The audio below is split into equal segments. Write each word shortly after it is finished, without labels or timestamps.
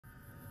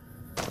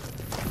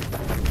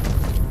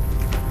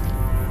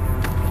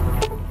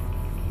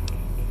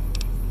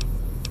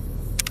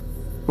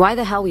Why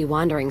the hell we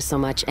wandering so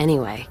much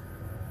anyway?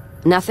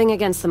 Nothing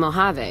against the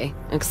Mojave,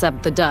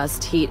 except the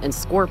dust, heat, and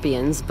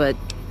scorpions, but...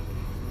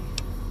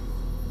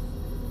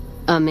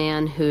 a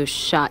man who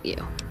shot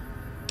you.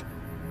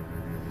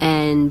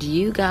 And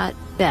you got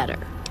better.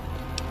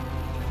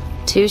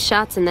 2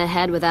 shots in the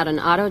head without an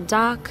auto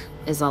doc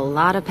is a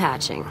lot of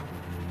patching.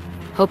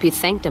 Hope you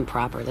thanked him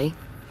properly.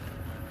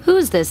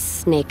 Who's this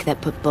snake that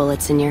put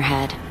bullets in your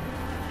head?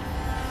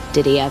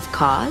 Did he have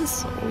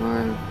cause,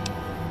 or...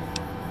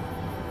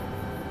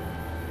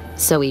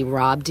 So he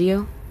robbed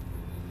you?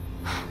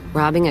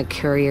 Robbing a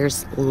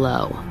courier's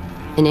low.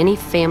 And any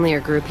family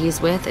or group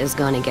he's with is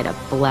gonna get a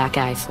black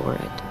eye for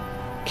it.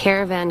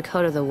 Caravan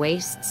code of the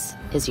wastes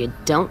is you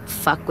don't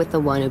fuck with the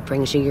one who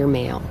brings you your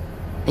mail.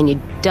 And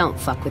you don't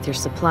fuck with your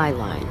supply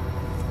line.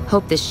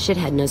 Hope this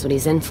shithead knows what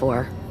he's in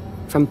for.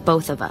 From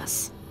both of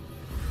us.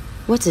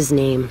 What's his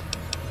name?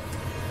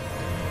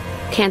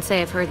 Can't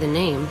say I've heard the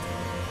name.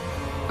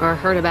 Or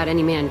heard about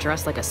any man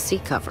dressed like a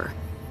seat cover.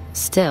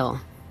 Still,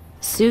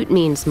 suit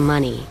means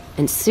money,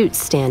 and suits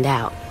stand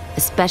out.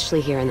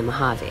 Especially here in the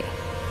Mojave.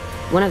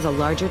 One of the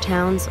larger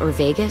towns, or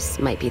Vegas,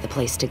 might be the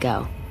place to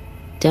go.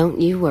 Don't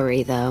you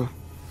worry, though.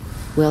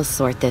 We'll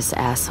sort this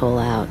asshole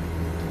out.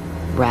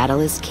 Rattle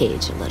his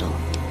cage a little.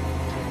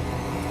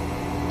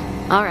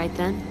 All right,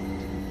 then.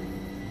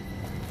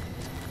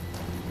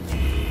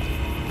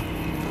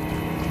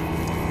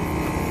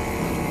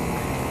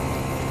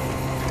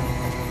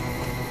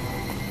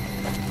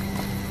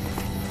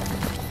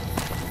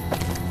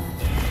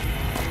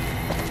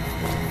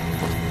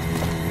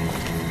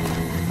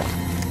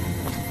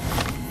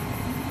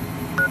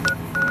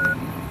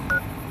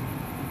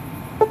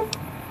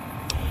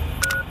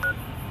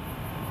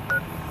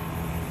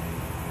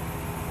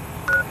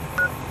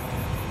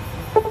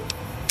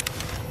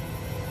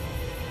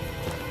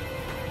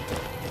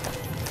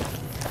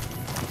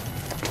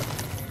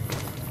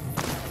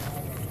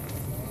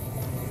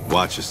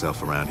 Watch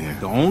yourself around here.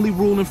 The only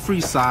rule in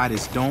Freeside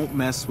is don't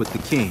mess with the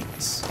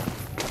kings.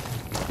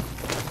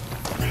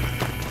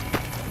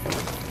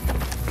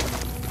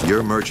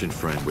 Your merchant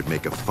friend would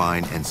make a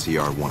fine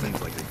NCR woman.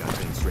 Like they got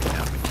things straightened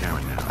out in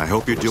McCarran now. I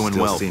hope you're doing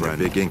well, friend. A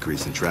big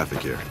increase in traffic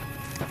here.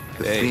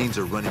 The fiends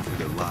are running for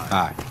their lives.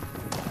 All right.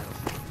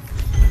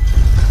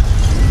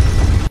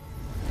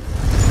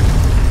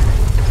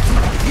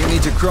 You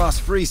need to cross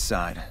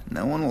Freeside.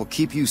 No one will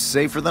keep you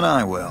safer than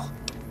I will.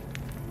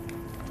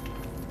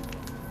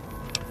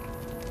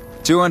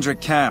 200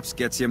 caps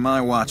gets you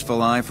my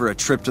watchful eye for a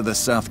trip to the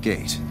South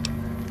Gate.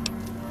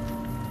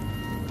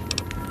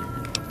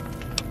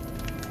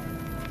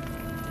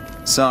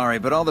 Sorry,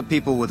 but all the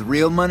people with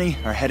real money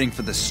are heading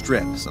for the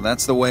Strip, so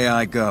that's the way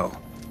I go.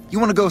 You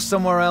want to go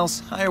somewhere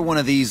else? Hire one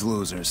of these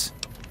losers.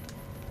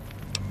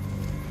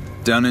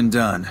 Done and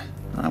done.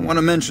 I want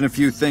to mention a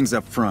few things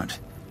up front.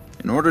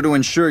 In order to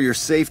ensure your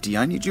safety,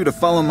 I need you to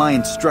follow my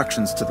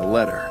instructions to the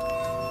letter.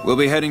 We'll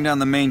be heading down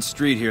the main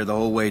street here the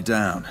whole way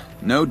down.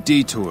 No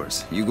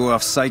detours. You go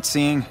off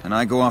sightseeing, and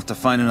I go off to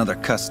find another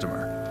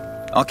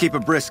customer. I'll keep a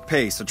brisk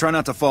pace, so try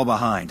not to fall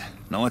behind.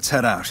 Now let's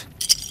head out.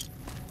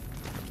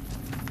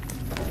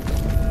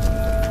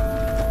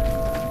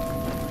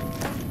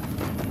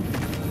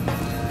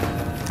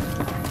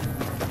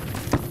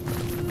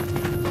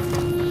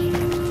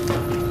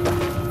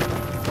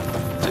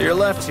 To your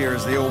left here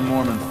is the old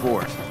Mormon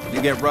fort. If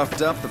you get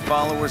roughed up, the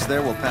followers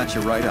there will patch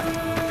you right up.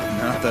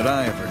 Not that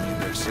I ever need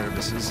their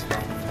services.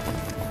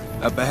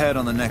 Up ahead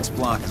on the next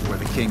block is where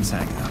the kings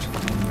hang out.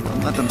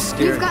 Don't let them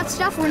scare you. You've got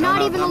stuff we're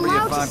not even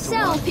allowed to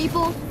sell,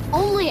 people.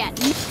 Only at...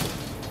 Atomic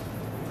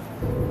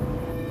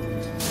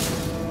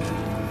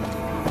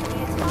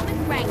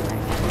Wrangler.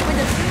 Where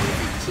the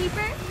booze is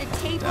cheaper, the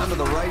table... Down to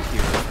the right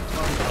here is the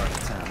fun part of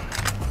town.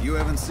 You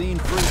haven't seen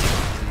Freedom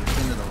until you've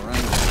been to the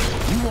Wrangler.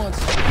 You want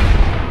some...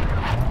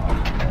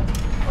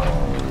 I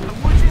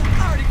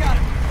already got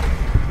it.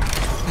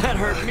 That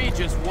hurt me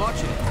just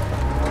watching it.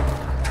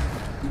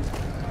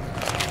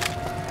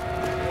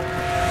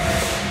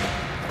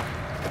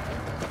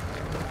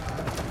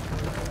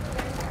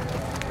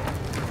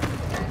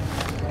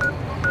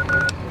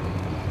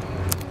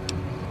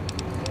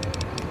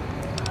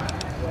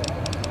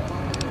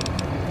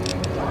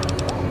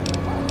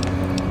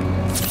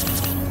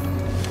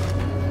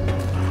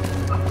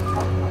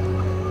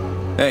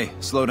 Hey,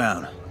 slow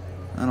down.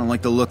 I don't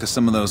like the look of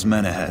some of those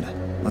men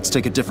ahead. Let's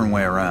take a different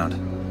way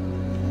around.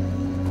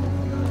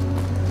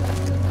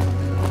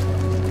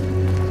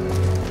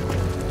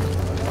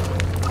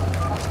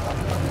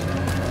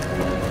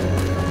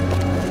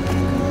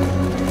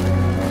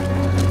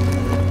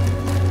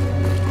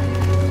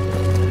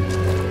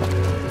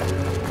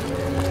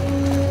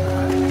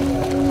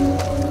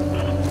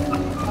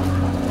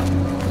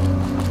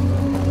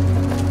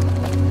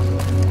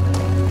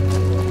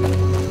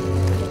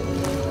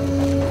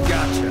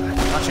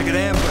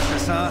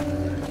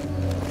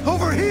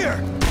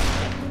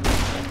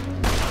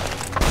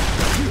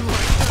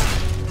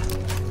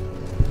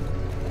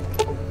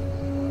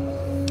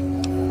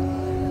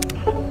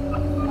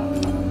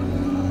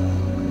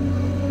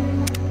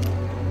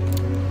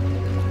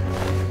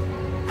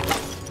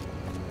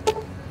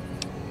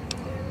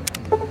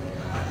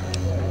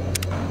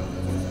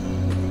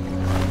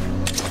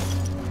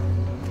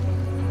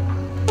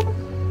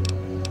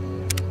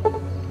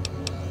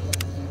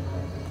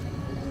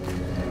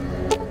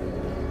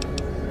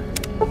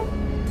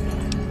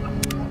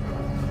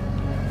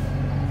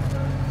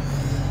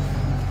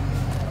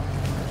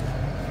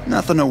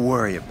 Nothing to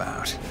worry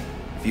about.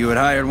 If you had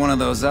hired one of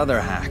those other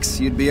hacks,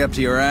 you'd be up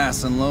to your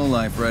ass in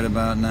lowlife right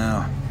about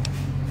now.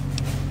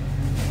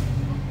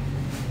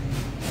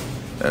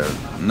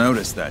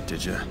 Noticed that,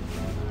 did you?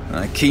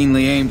 I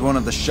keenly aimed one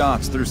of the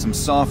shots through some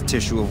soft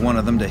tissue of one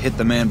of them to hit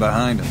the man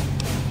behind him.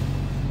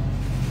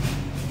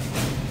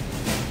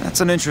 That's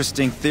an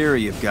interesting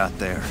theory you've got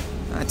there.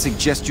 I'd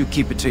suggest you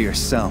keep it to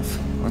yourself.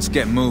 Let's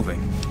get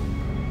moving.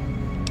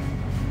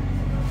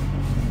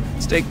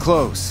 Stay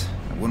close.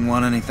 I wouldn't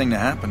want anything to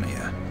happen to you.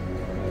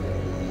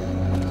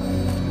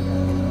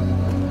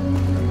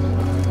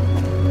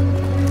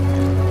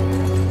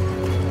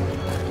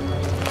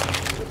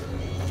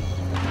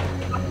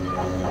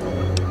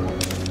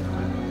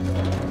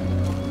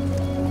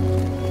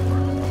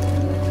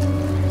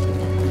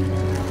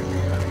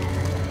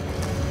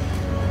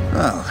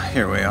 Well,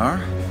 here we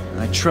are.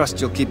 I trust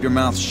you'll keep your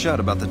mouth shut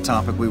about the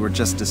topic we were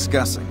just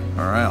discussing,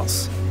 or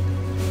else.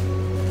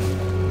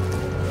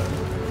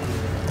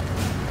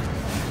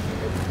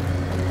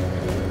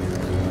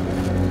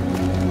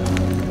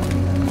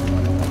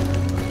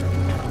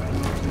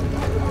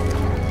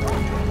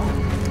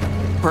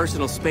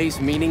 Personal space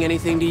meaning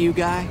anything to you,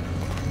 guy?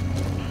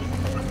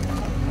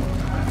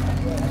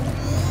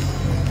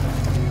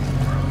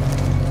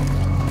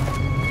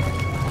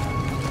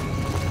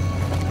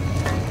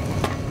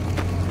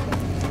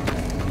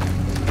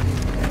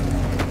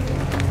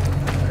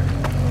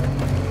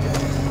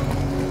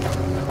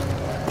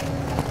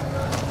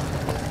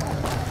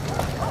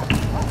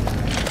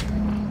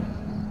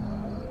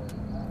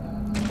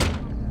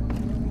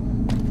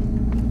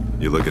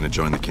 You looking to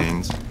join the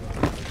Kings?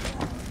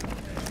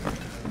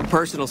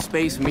 Personal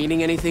space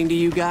meaning anything to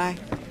you, guy?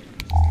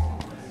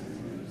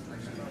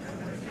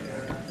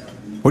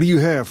 What do you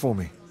have for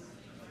me?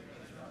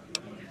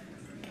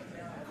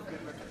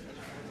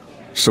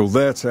 So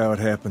that's how it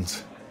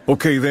happens.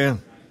 Okay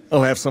then,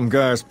 I'll have some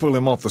guys pull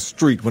him off the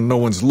street when no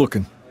one's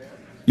looking.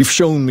 You've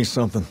shown me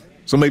something,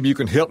 so maybe you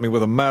can help me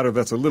with a matter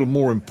that's a little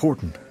more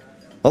important.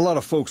 A lot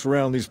of folks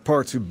around these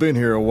parts who've been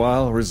here a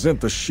while resent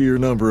the sheer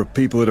number of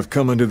people that have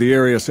come into the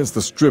area since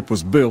the Strip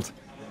was built.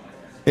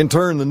 In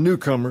turn, the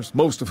newcomers,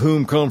 most of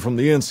whom come from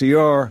the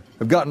NCR,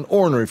 have gotten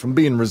ornery from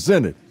being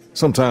resented.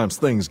 Sometimes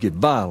things get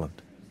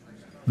violent.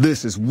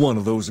 This is one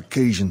of those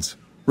occasions.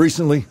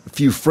 Recently, a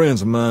few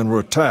friends of mine were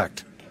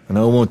attacked, and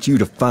I want you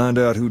to find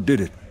out who did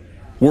it.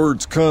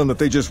 Words come that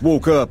they just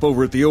woke up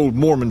over at the old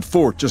Mormon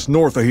fort just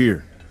north of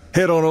here.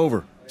 Head on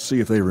over,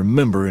 see if they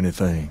remember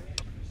anything.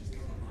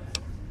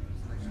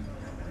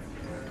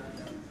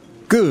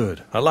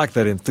 Good. I like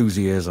that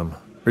enthusiasm.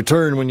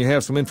 Return when you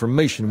have some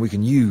information we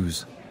can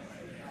use.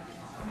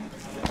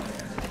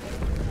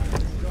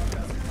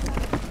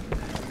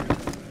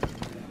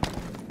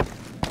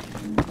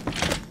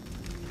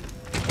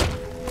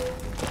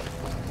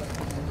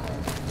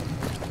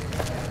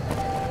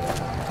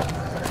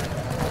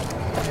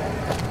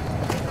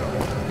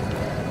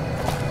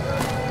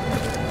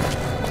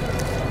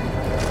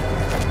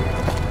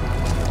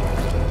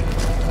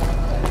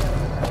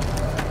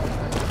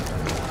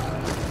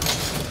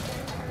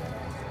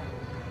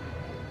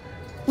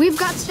 We've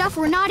got stuff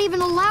we're not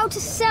even allowed to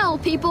sell,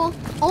 people.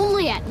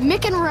 Only at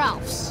Mick and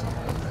Ralph's.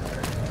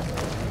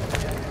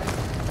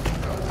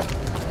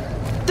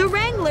 The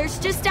Wrangler's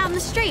just down the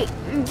street.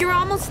 You're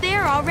almost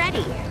there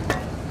already.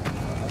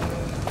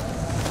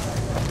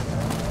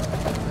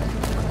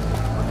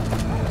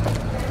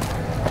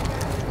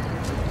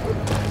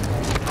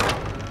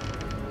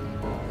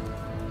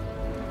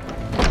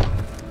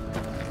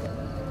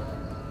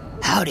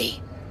 Howdy.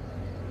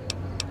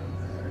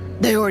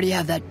 They already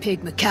have that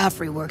pig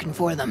McCaffrey working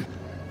for them.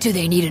 Do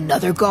they need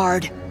another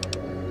guard?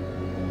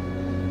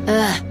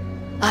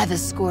 I've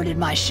escorted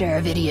my share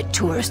of idiot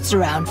tourists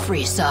around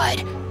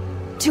Freeside.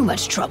 Too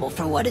much trouble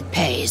for what it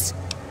pays.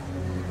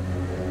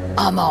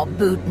 I'm all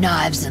boot,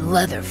 knives, and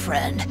leather,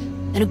 friend.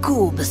 And a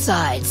ghoul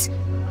besides.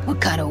 What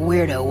kind of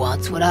weirdo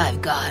wants what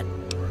I've got?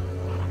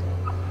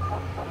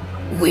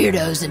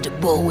 Weirdos into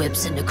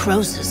bullwhips and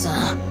necrosis,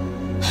 huh?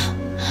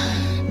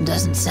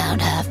 Doesn't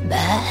sound half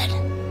bad.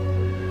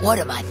 What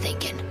am I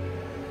thinking?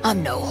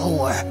 I'm no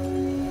whore.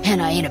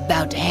 And I ain't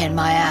about to hand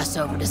my ass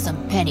over to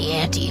some penny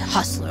ante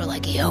hustler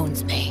like he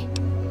owns me.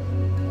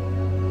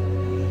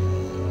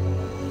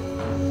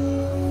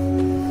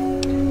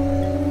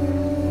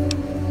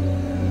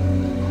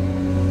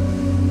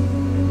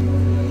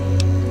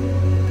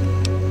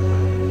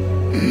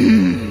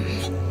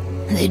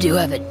 They do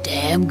have a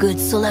damn good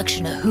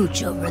selection of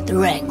hooch over at the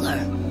Wrangler.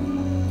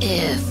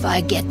 If I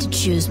get to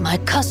choose my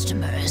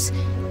customers,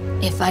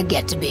 if I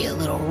get to be a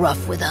little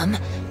rough with them,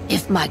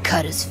 if my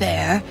cut is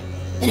fair,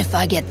 and if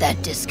I get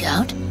that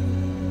discount,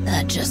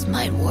 that just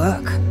might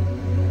work.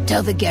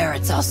 Tell the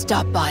Garretts I'll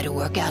stop by to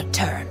work out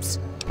terms.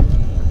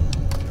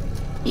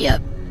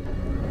 Yep.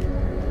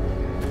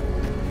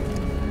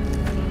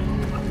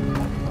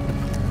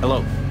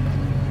 Hello.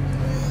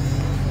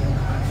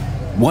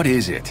 What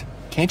is it?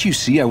 Can't you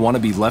see I want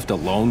to be left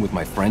alone with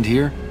my friend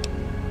here?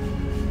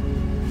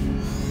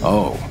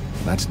 Oh,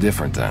 that's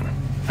different then.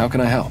 How can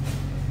I help?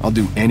 I'll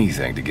do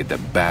anything to get the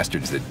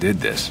bastards that did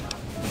this.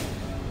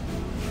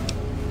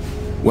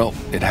 Well,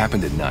 it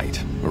happened at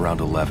night, around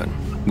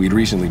 11. We'd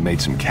recently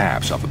made some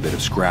caps off a bit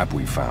of scrap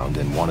we found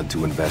and wanted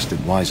to invest it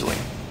wisely.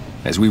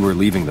 As we were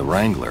leaving the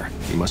Wrangler,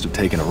 we must have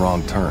taken a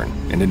wrong turn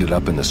and ended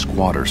up in the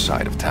squatter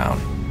side of town.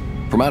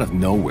 From out of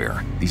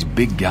nowhere, these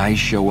big guys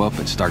show up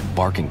and start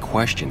barking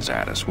questions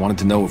at us, wanted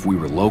to know if we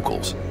were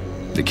locals.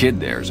 The kid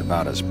there's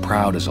about as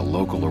proud as a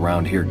local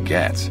around here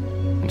gets,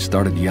 and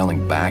started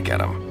yelling back at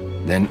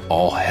him. Then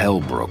all hell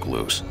broke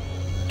loose.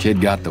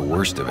 Kid got the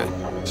worst of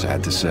it,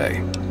 sad to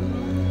say.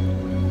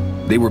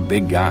 They were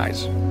big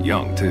guys,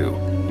 young too,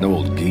 no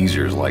old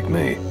geezers like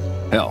me.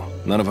 Hell,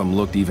 none of them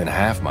looked even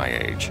half my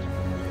age.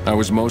 I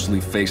was mostly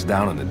face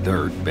down in the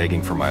dirt,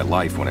 begging for my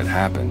life when it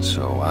happened,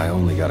 so I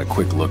only got a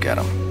quick look at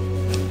them.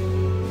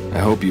 I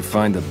hope you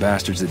find the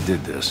bastards that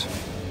did this.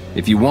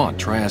 If you want,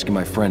 try asking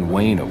my friend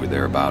Wayne over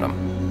there about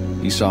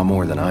him. He saw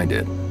more than I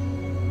did.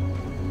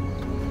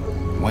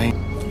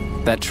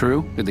 Wayne? That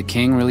true? Did the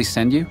king really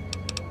send you?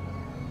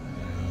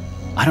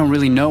 I don't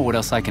really know what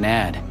else I can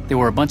add. They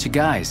were a bunch of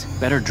guys,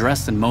 better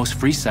dressed than most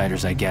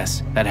Freesiders, I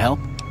guess. That help?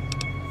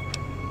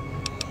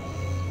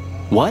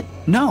 What?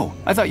 No,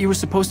 I thought you were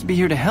supposed to be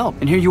here to help,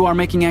 and here you are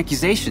making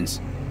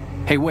accusations.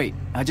 Hey, wait,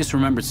 I just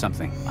remembered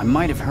something. I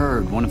might have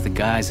heard one of the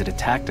guys that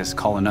attacked us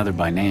call another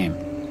by name.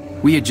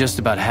 We had just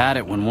about had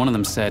it when one of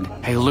them said,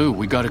 "Hey Lou,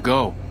 we gotta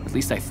go." At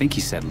least I think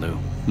he said Lou.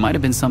 Might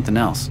have been something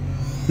else.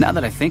 Now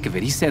that I think of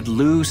it, he said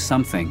Lou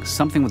something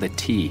with a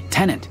T.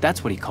 Tennant,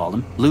 that's what he called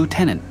him.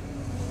 Lieutenant.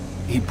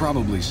 He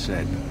probably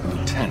said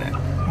Lieutenant,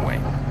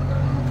 Wayne.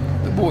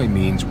 The boy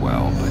means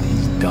well, but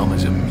he's dumb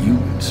as a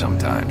mutant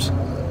sometimes.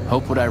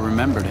 Hope what I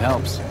remembered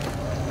helps.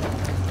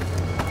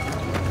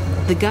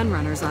 The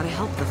gunrunners ought to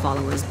help the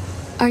followers.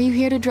 Are you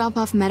here to drop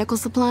off medical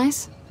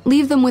supplies?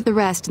 Leave them with the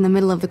rest in the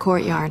middle of the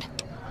courtyard.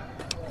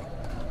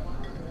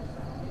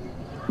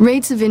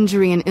 Rates of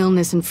injury and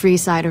illness in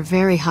Freeside are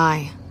very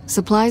high.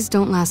 Supplies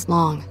don't last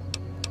long.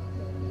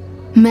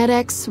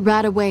 Med-X,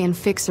 Radaway, and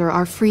Fixer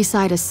are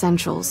Freeside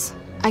essentials.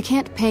 I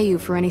can't pay you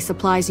for any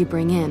supplies you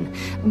bring in,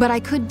 but I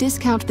could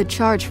discount the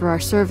charge for our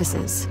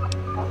services.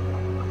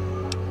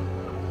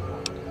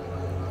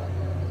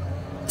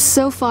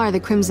 So far, the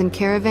Crimson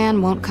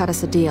Caravan won't cut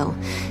us a deal.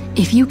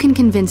 If you can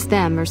convince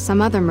them or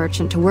some other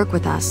merchant to work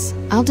with us,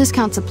 I'll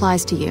discount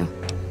supplies to you.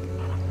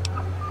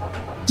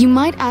 You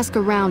might ask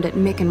around at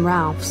Mick and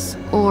Ralph's,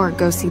 or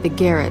go see the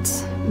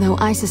Garretts, though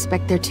I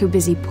suspect they're too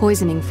busy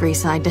poisoning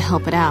Freeside to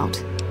help it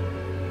out.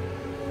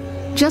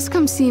 Just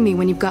come see me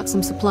when you've got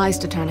some supplies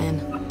to turn in.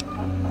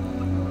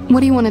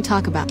 What do you want to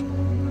talk about?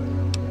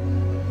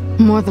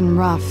 More than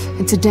rough,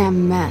 it's a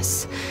damn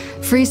mess.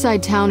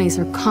 Freeside townies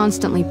are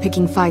constantly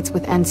picking fights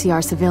with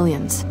NCR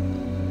civilians.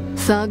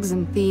 Thugs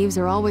and thieves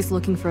are always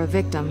looking for a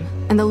victim,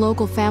 and the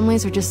local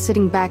families are just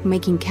sitting back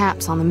making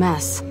caps on the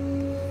mess.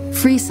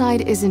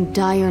 Freeside is in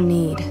dire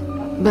need,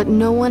 but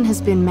no one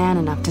has been man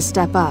enough to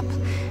step up.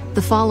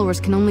 The followers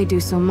can only do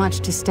so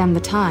much to stem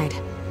the tide.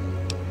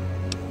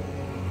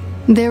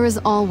 There is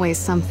always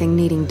something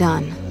needing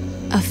done.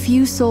 A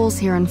few souls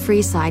here in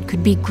Freeside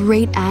could be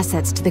great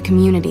assets to the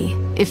community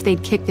if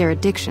they'd kick their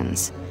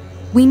addictions.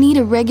 We need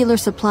a regular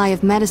supply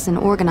of medicine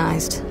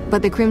organized,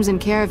 but the Crimson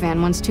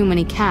Caravan wants too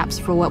many caps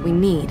for what we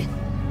need.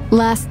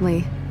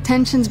 Lastly,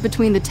 tensions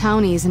between the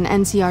townies and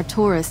NCR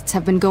tourists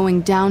have been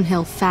going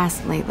downhill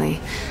fast lately.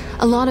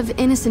 A lot of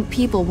innocent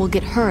people will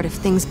get hurt if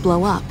things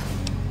blow up.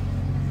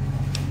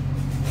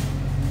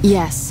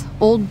 Yes,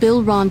 old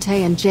Bill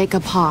Ronte and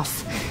Jacob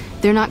Hoff.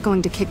 They're not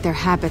going to kick their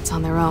habits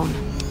on their own.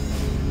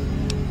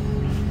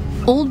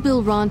 Old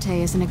Bill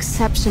Ronte is an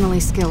exceptionally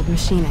skilled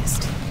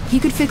machinist. He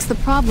could fix the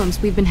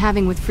problems we've been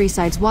having with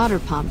Freeside's water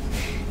pump,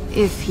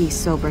 if he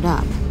sobered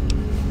up.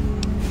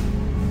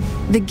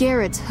 The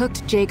Garretts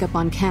hooked Jacob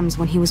on chems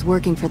when he was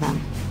working for them.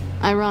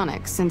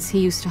 Ironic, since he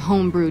used to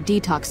homebrew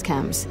detox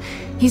chems.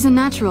 He's a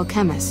natural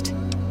chemist.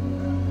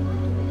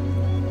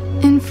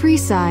 In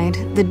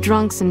Freeside, the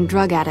drunks and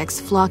drug addicts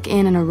flock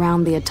in and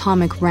around the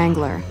Atomic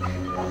Wrangler.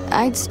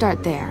 I'd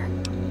start there.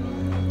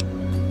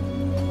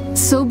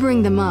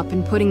 Sobering them up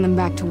and putting them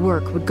back to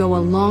work would go a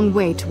long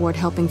way toward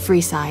helping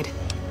Freeside.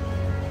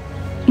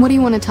 What do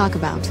you want to talk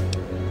about?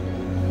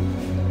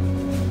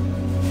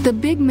 The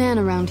big man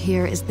around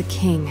here is the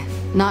king.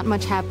 Not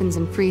much happens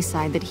in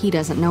Freeside that he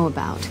doesn't know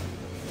about.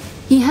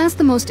 He has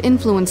the most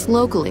influence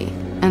locally,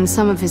 and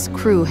some of his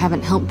crew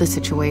haven't helped the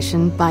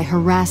situation by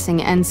harassing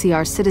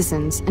NCR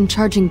citizens and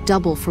charging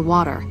double for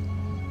water.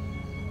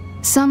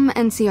 Some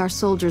NCR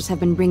soldiers have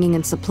been bringing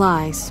in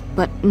supplies,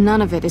 but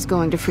none of it is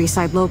going to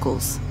Freeside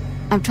locals.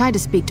 I've tried to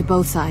speak to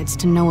both sides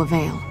to no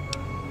avail.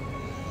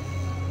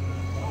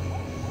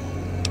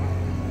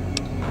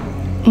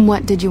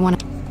 What did you want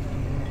to...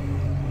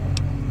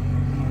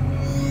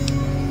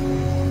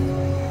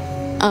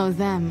 Oh,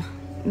 them.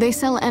 They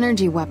sell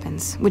energy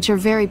weapons, which are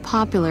very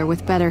popular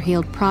with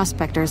better-heeled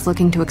prospectors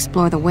looking to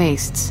explore the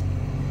wastes.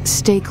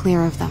 Stay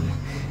clear of them.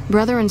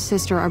 Brother and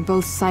sister are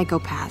both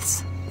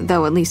psychopaths,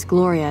 though at least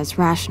Gloria is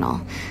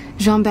rational.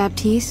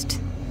 Jean-Baptiste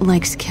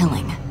likes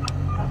killing.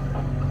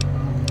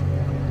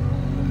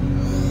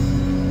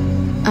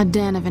 A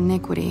den of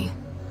iniquity.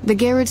 The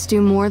Garretts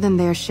do more than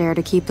their share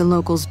to keep the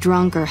locals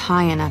drunk or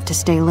high enough to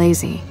stay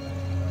lazy.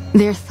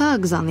 Their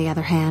thugs, on the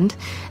other hand,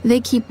 they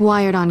keep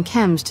wired on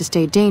chems to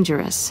stay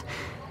dangerous.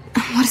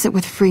 What is it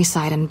with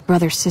Freeside and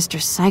brother-sister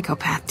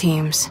psychopath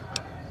teams?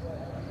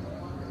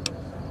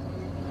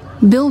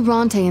 Bill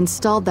Ronte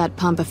installed that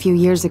pump a few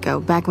years ago,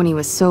 back when he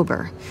was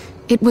sober.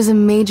 It was a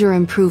major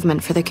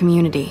improvement for the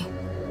community.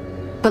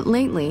 But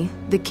lately,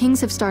 the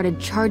Kings have started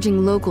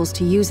charging locals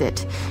to use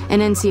it,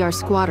 and NCR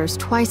squatters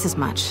twice as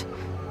much.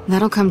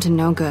 That'll come to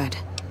no good.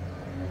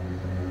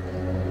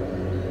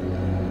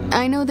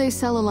 I know they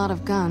sell a lot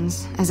of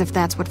guns, as if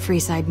that's what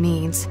Freeside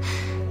needs.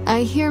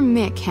 I hear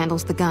Mick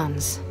handles the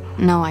guns.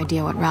 No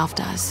idea what Ralph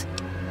does.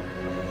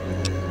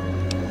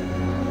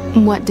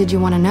 What did you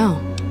want to know?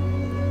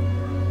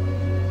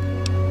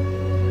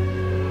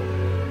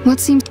 What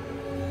seems...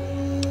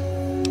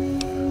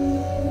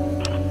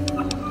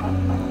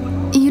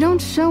 You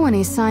don't show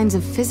any signs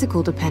of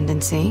physical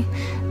dependency.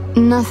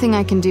 Nothing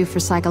I can do for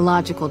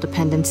psychological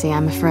dependency,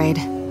 I'm afraid.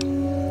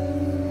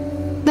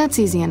 That's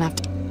easy enough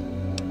to...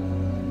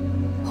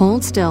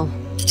 Hold still.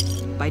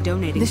 By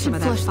donating some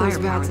of that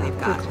firepower they've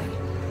got. Quickly.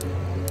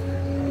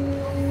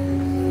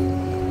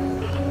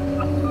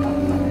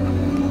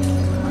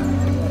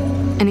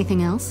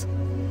 Anything else?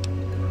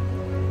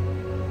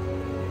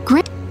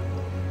 Great.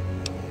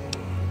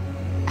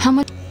 How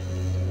much?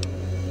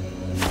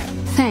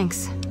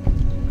 Thanks.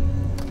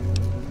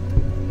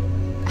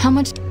 How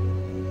much?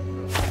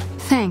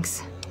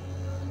 Thanks.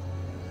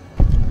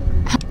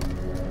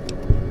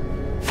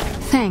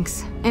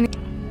 Thanks.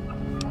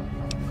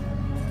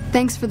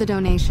 Thanks for the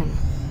donation.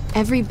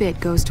 Every bit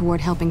goes toward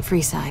helping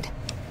Freeside.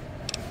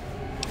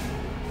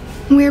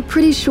 We're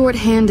pretty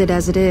short-handed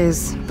as it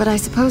is, but I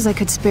suppose I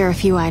could spare a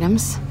few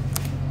items.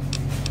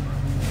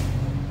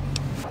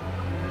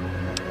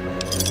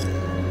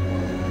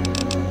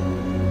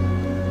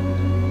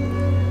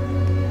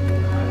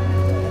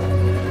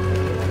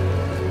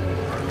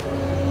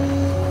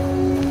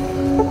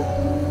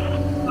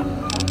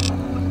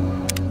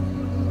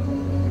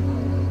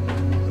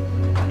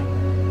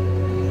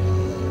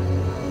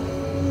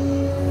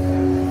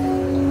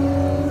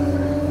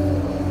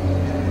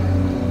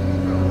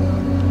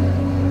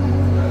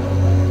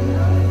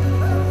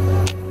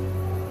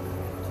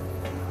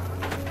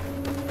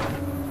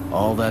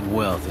 All that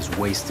wealth is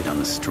wasted on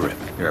the Strip.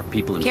 There are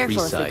people in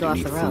Careful if we Freeside go who off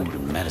need the road. food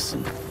and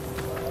medicine.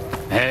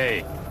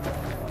 Hey!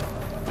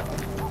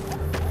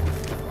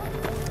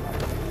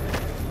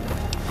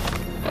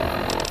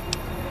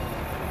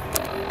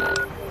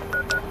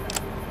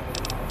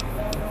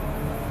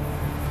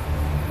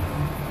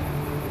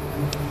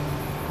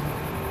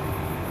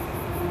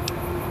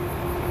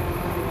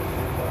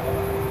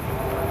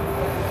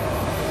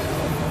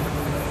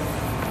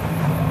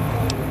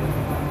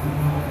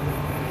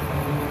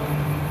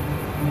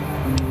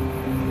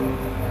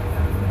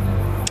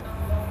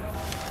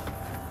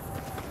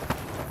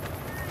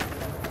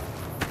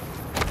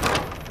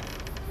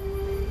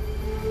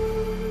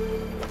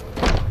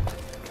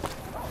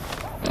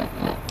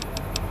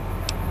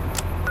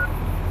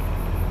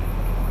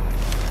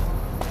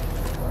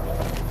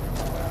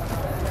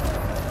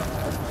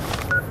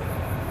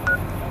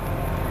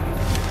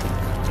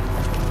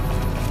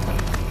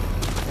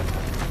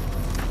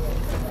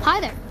 Hi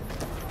there.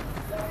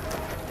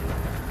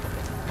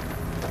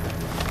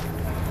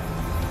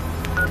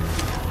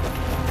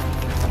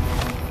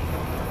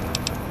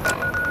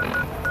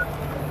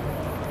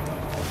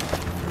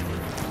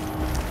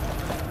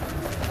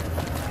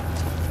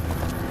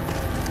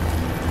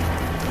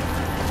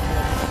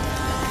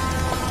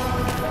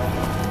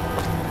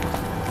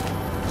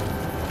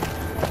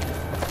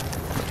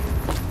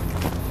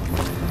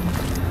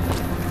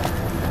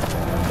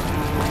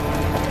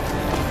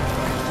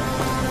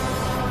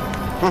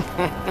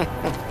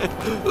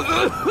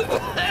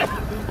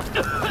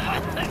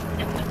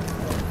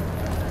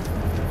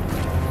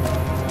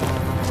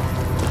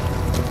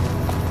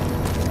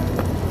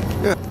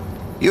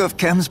 You have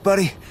chems,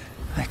 buddy?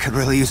 I could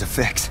really use a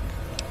fix.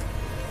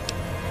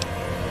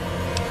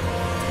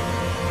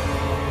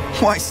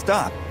 Why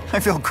stop? I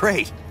feel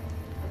great.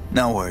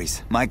 No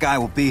worries. My guy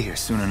will be here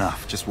soon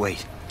enough. Just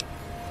wait.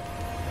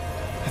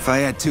 If I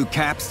had 2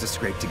 caps to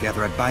scrape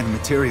together, I'd buy the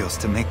materials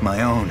to make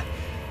my own.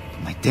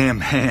 My damn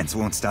hands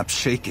won't stop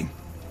shaking.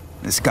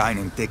 This guy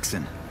named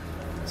Dixon.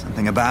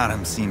 Something about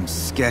him seems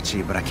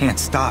sketchy, but I can't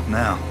stop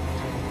now.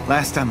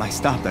 Last time I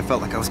stopped, I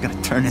felt like I was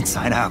gonna turn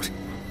inside out.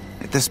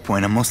 At this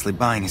point, I'm mostly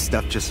buying his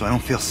stuff just so I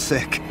don't feel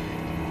sick.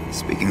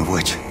 Speaking of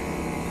which,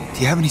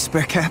 do you have any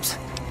spare caps?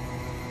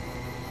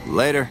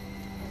 Later.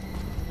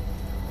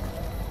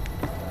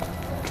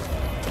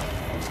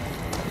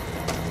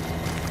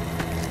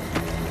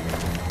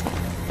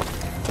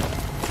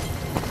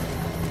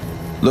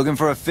 Looking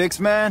for a fix,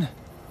 man?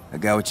 I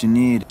got what you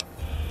need.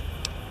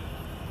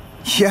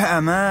 Yeah,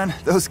 man.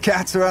 Those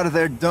cats are out of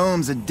their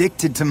domes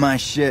addicted to my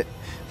shit.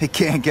 They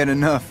can't get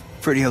enough.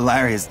 Pretty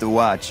hilarious to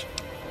watch.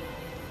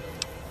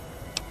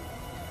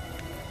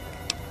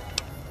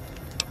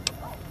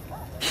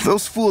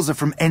 Those fools are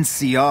from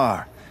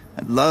NCR.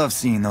 I love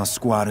seeing those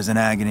squatters in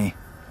agony.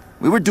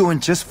 We were doing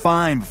just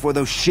fine before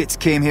those shits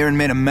came here and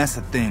made a mess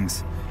of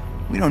things.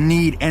 We don't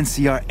need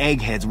NCR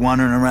eggheads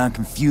wandering around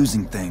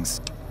confusing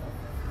things.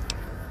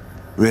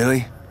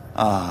 Really?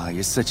 Ah,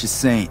 you're such a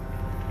saint.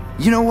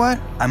 You know what?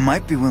 I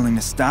might be willing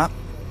to stop,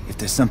 if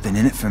there's something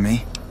in it for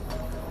me.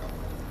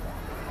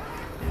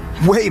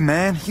 Wait,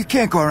 man, you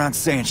can't go around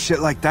saying shit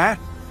like that.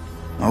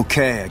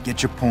 Okay, I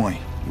get your point.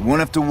 You won't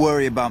have to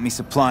worry about me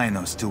supplying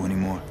those two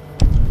anymore.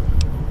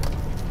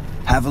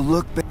 Have a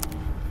look,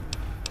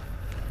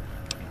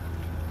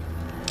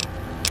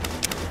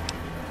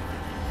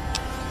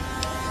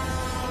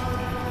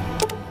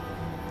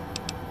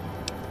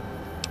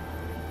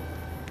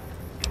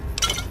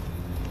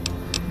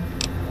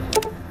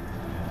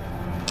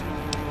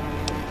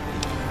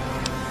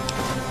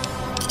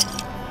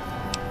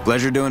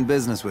 Pleasure doing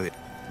business with you.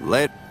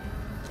 Later.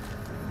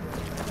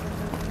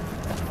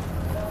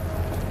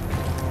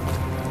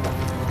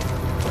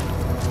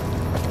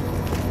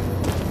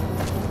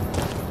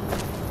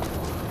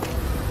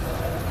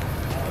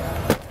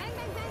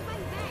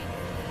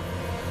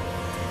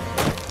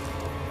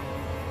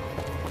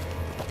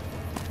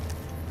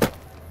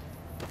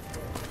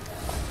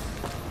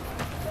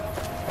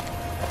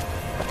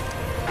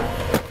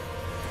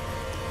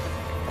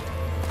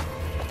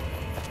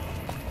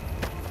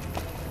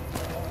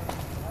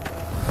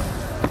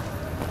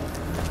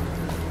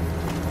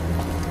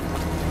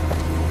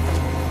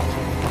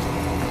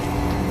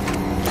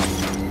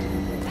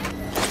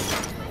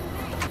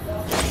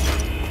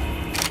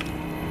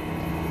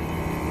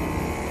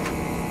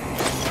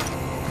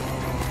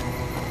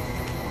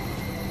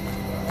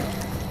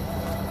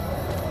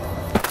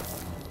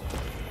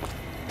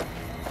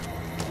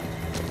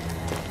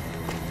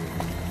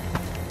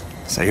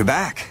 So you're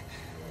back.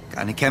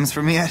 Got any chems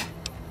for me yet?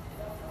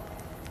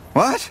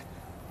 What?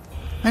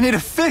 I need a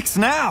fix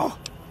now!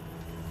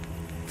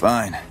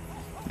 Fine.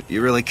 If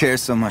you really care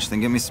so much,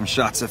 then give me some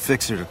shots of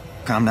Fixer to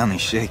calm down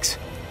these shakes.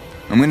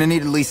 I'm gonna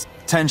need at least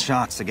 10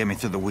 shots to get me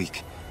through the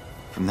week.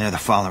 From there, the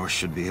followers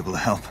should be able to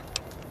help.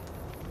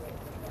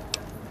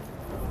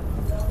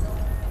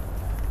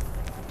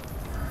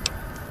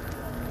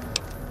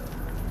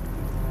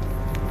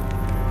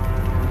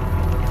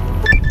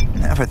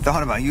 Never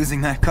thought about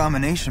using that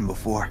combination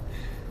before.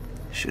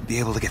 Should be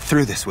able to get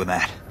through this with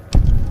that.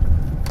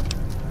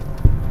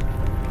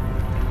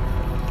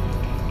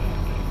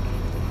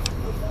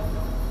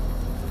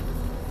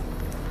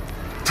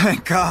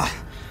 Thank God.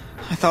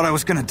 I thought I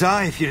was gonna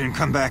die if you didn't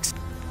come back.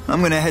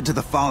 I'm gonna head to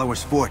the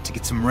Followers' Fort to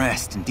get some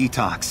rest and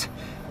detox.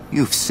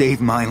 You've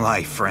saved my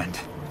life, friend.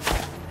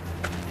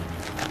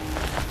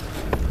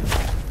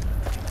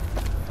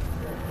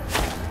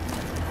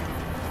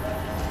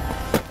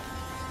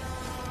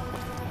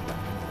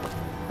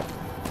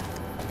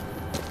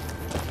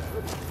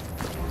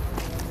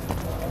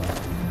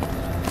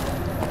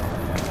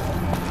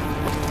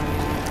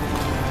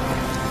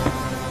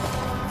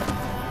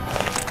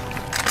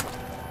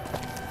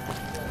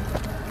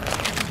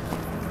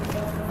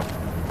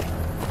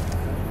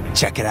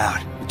 Check it out,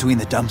 between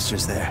the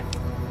dumpsters there.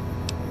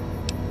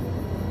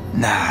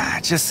 Nah,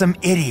 just some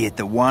idiot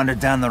that wandered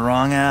down the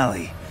wrong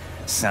alley.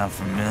 Sound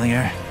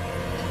familiar?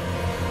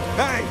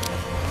 Hey!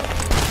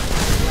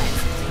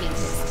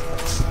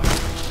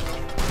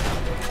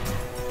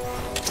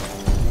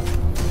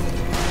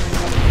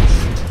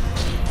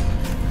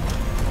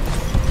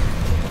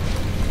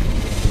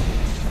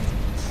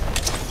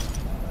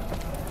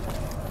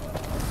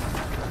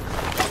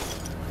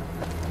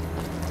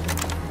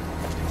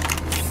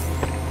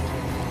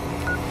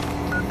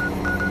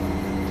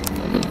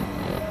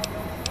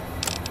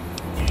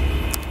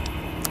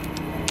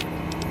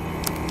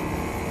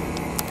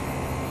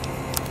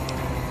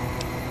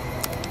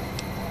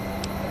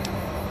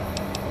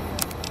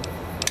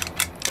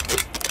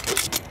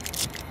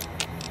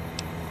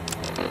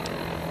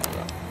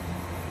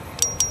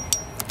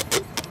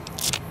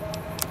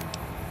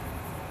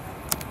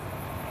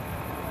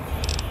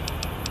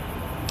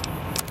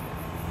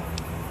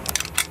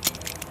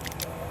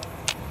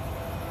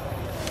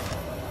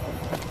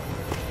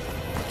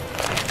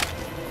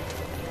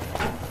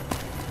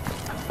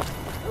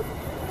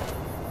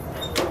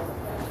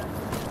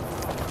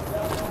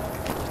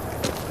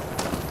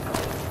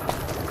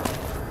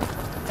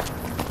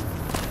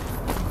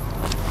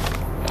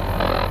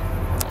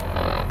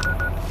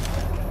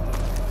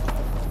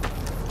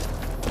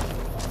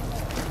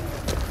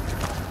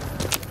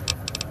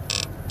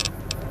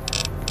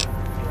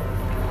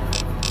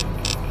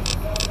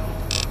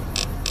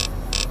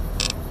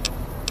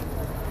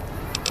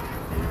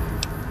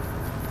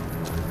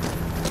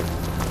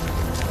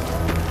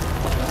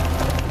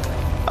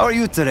 How are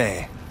you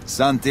today?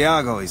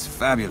 Santiago is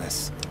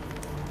fabulous.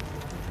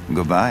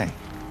 Goodbye.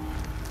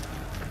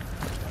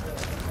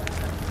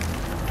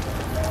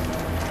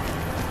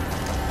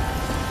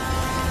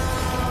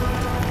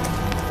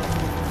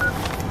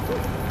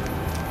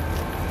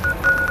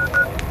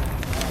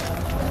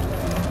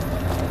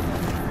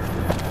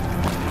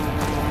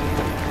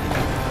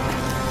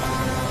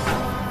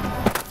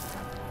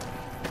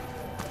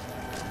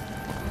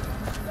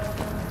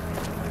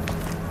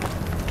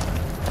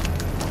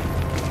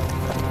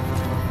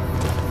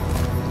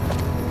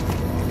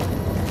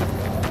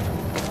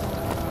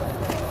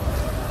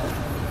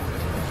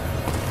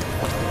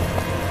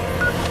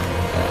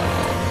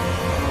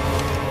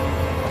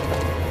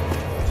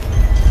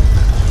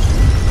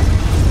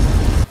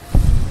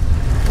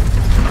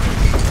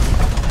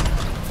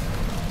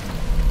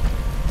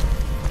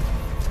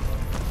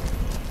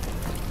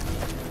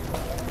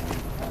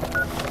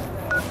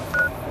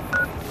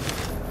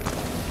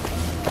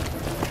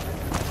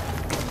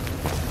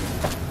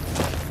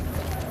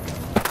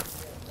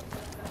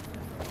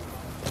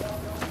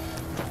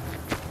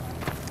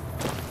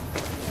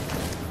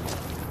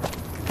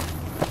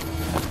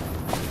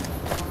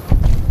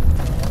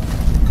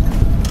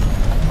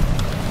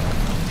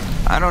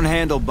 I don't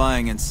handle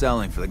buying and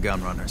selling for the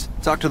gunrunners.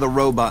 Talk to the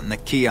robot in the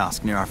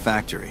kiosk near our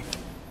factory.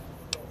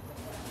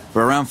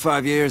 For around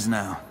 5 years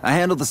now, I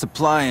handle the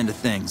supply end of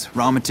things,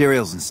 raw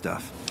materials and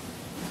stuff.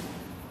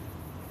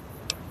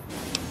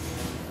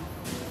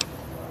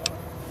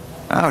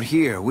 Out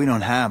here, we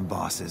don't have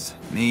bosses.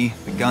 Me,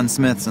 the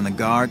gunsmiths, and the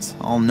guards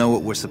all know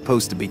what we're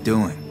supposed to be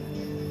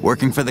doing.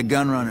 Working for the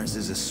gunrunners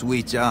is a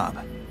sweet job.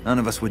 None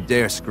of us would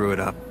dare screw it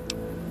up.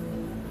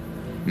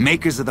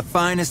 Makers of the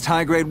finest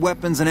high-grade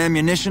weapons and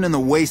ammunition in the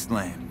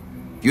wasteland.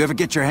 If you ever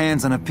get your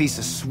hands on a piece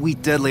of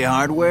sweet, deadly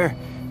hardware,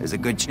 there's a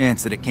good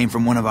chance that it came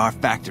from one of our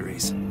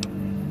factories.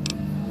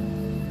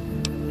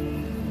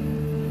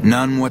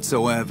 None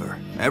whatsoever.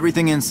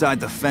 Everything inside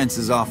the fence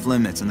is off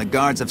limits, and the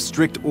guards have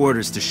strict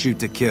orders to shoot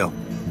to kill.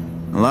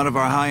 A lot of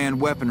our high-end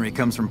weaponry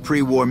comes from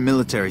pre-war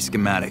military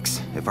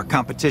schematics. If our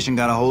competition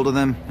got a hold of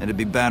them, it'd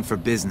be bad for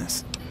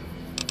business.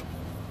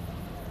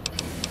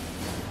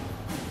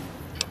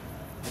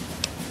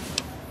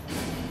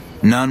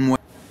 None.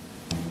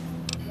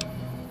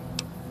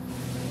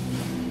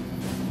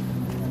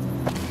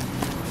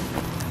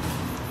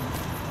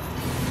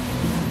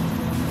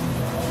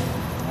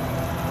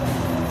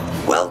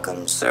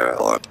 Welcome, sir,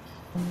 or...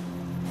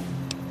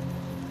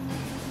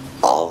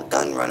 All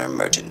Gunrunner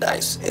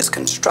merchandise is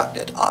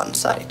constructed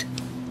on-site.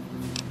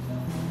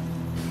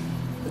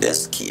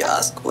 This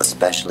kiosk was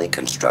specially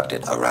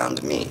constructed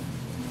around me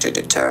to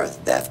deter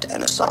theft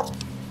and assault.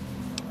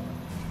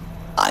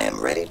 I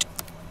am ready to...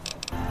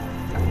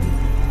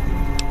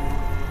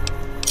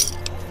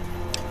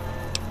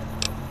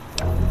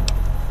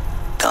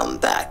 Come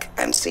back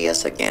and see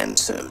us again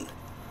soon.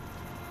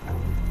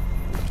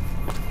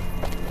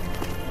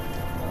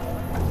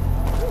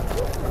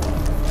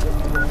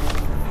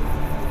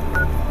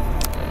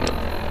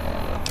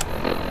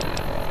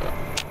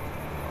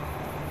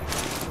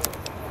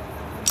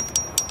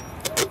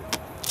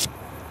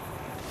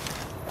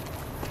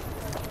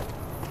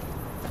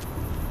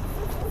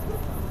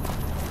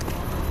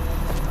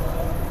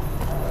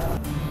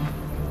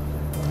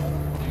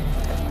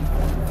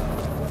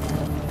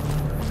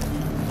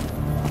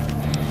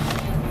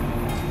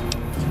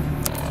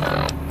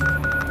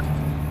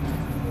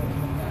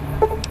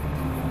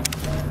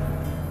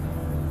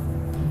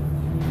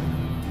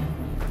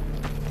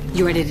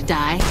 You ready to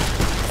die?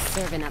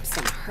 Serving up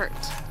some hurt.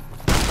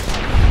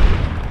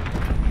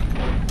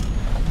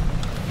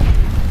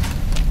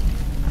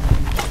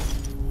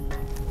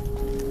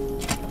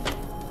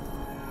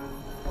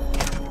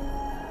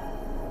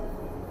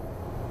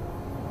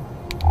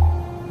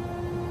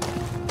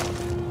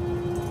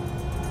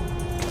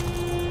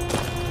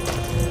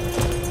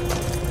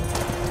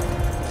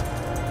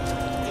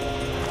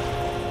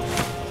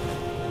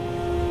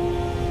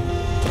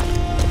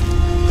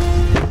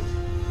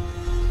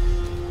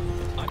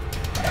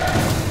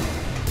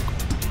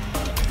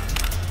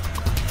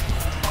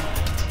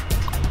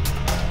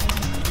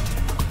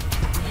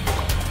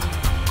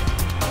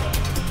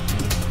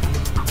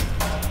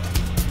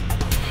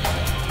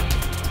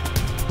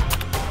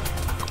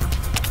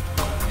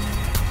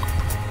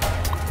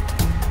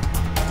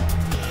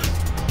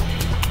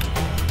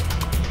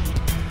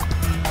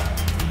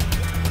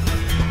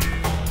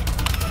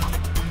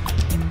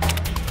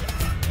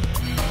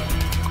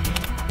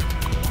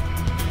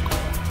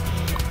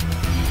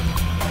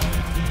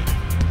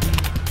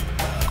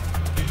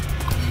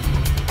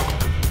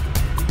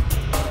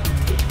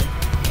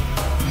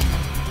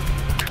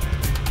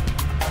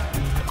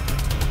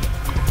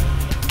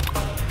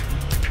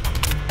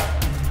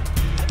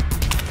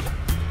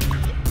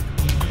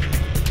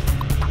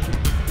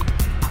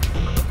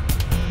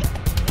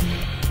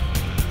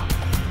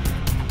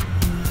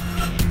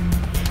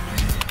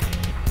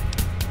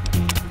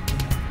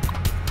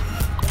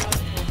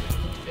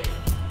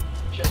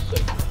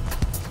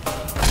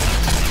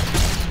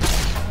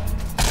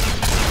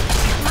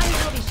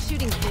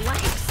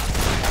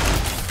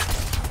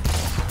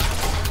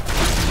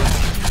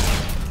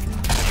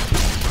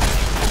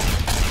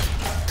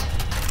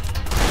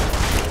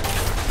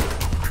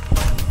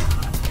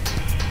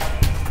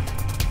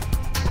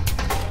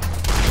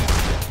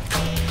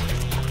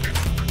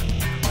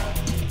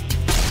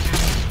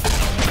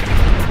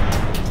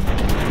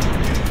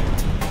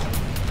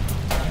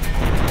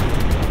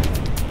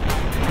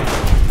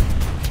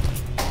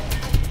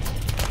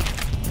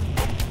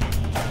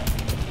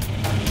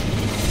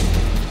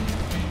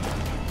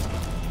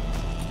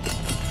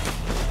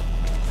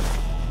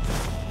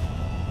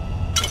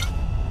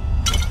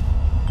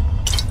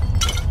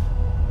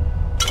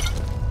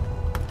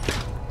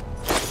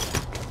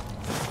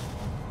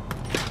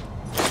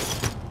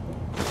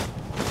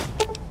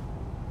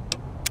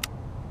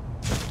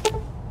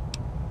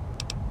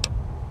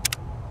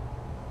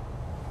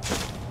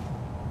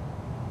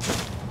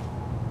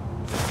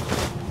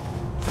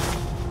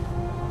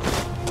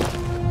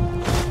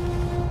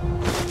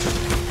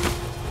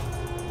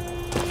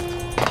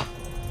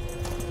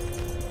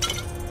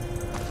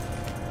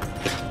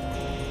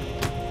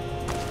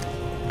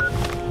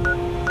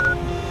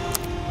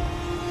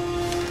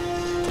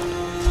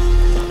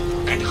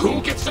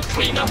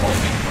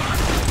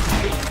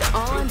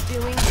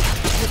 doing?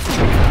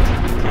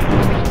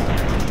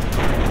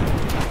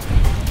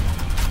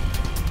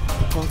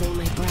 Holding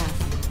my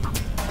breath.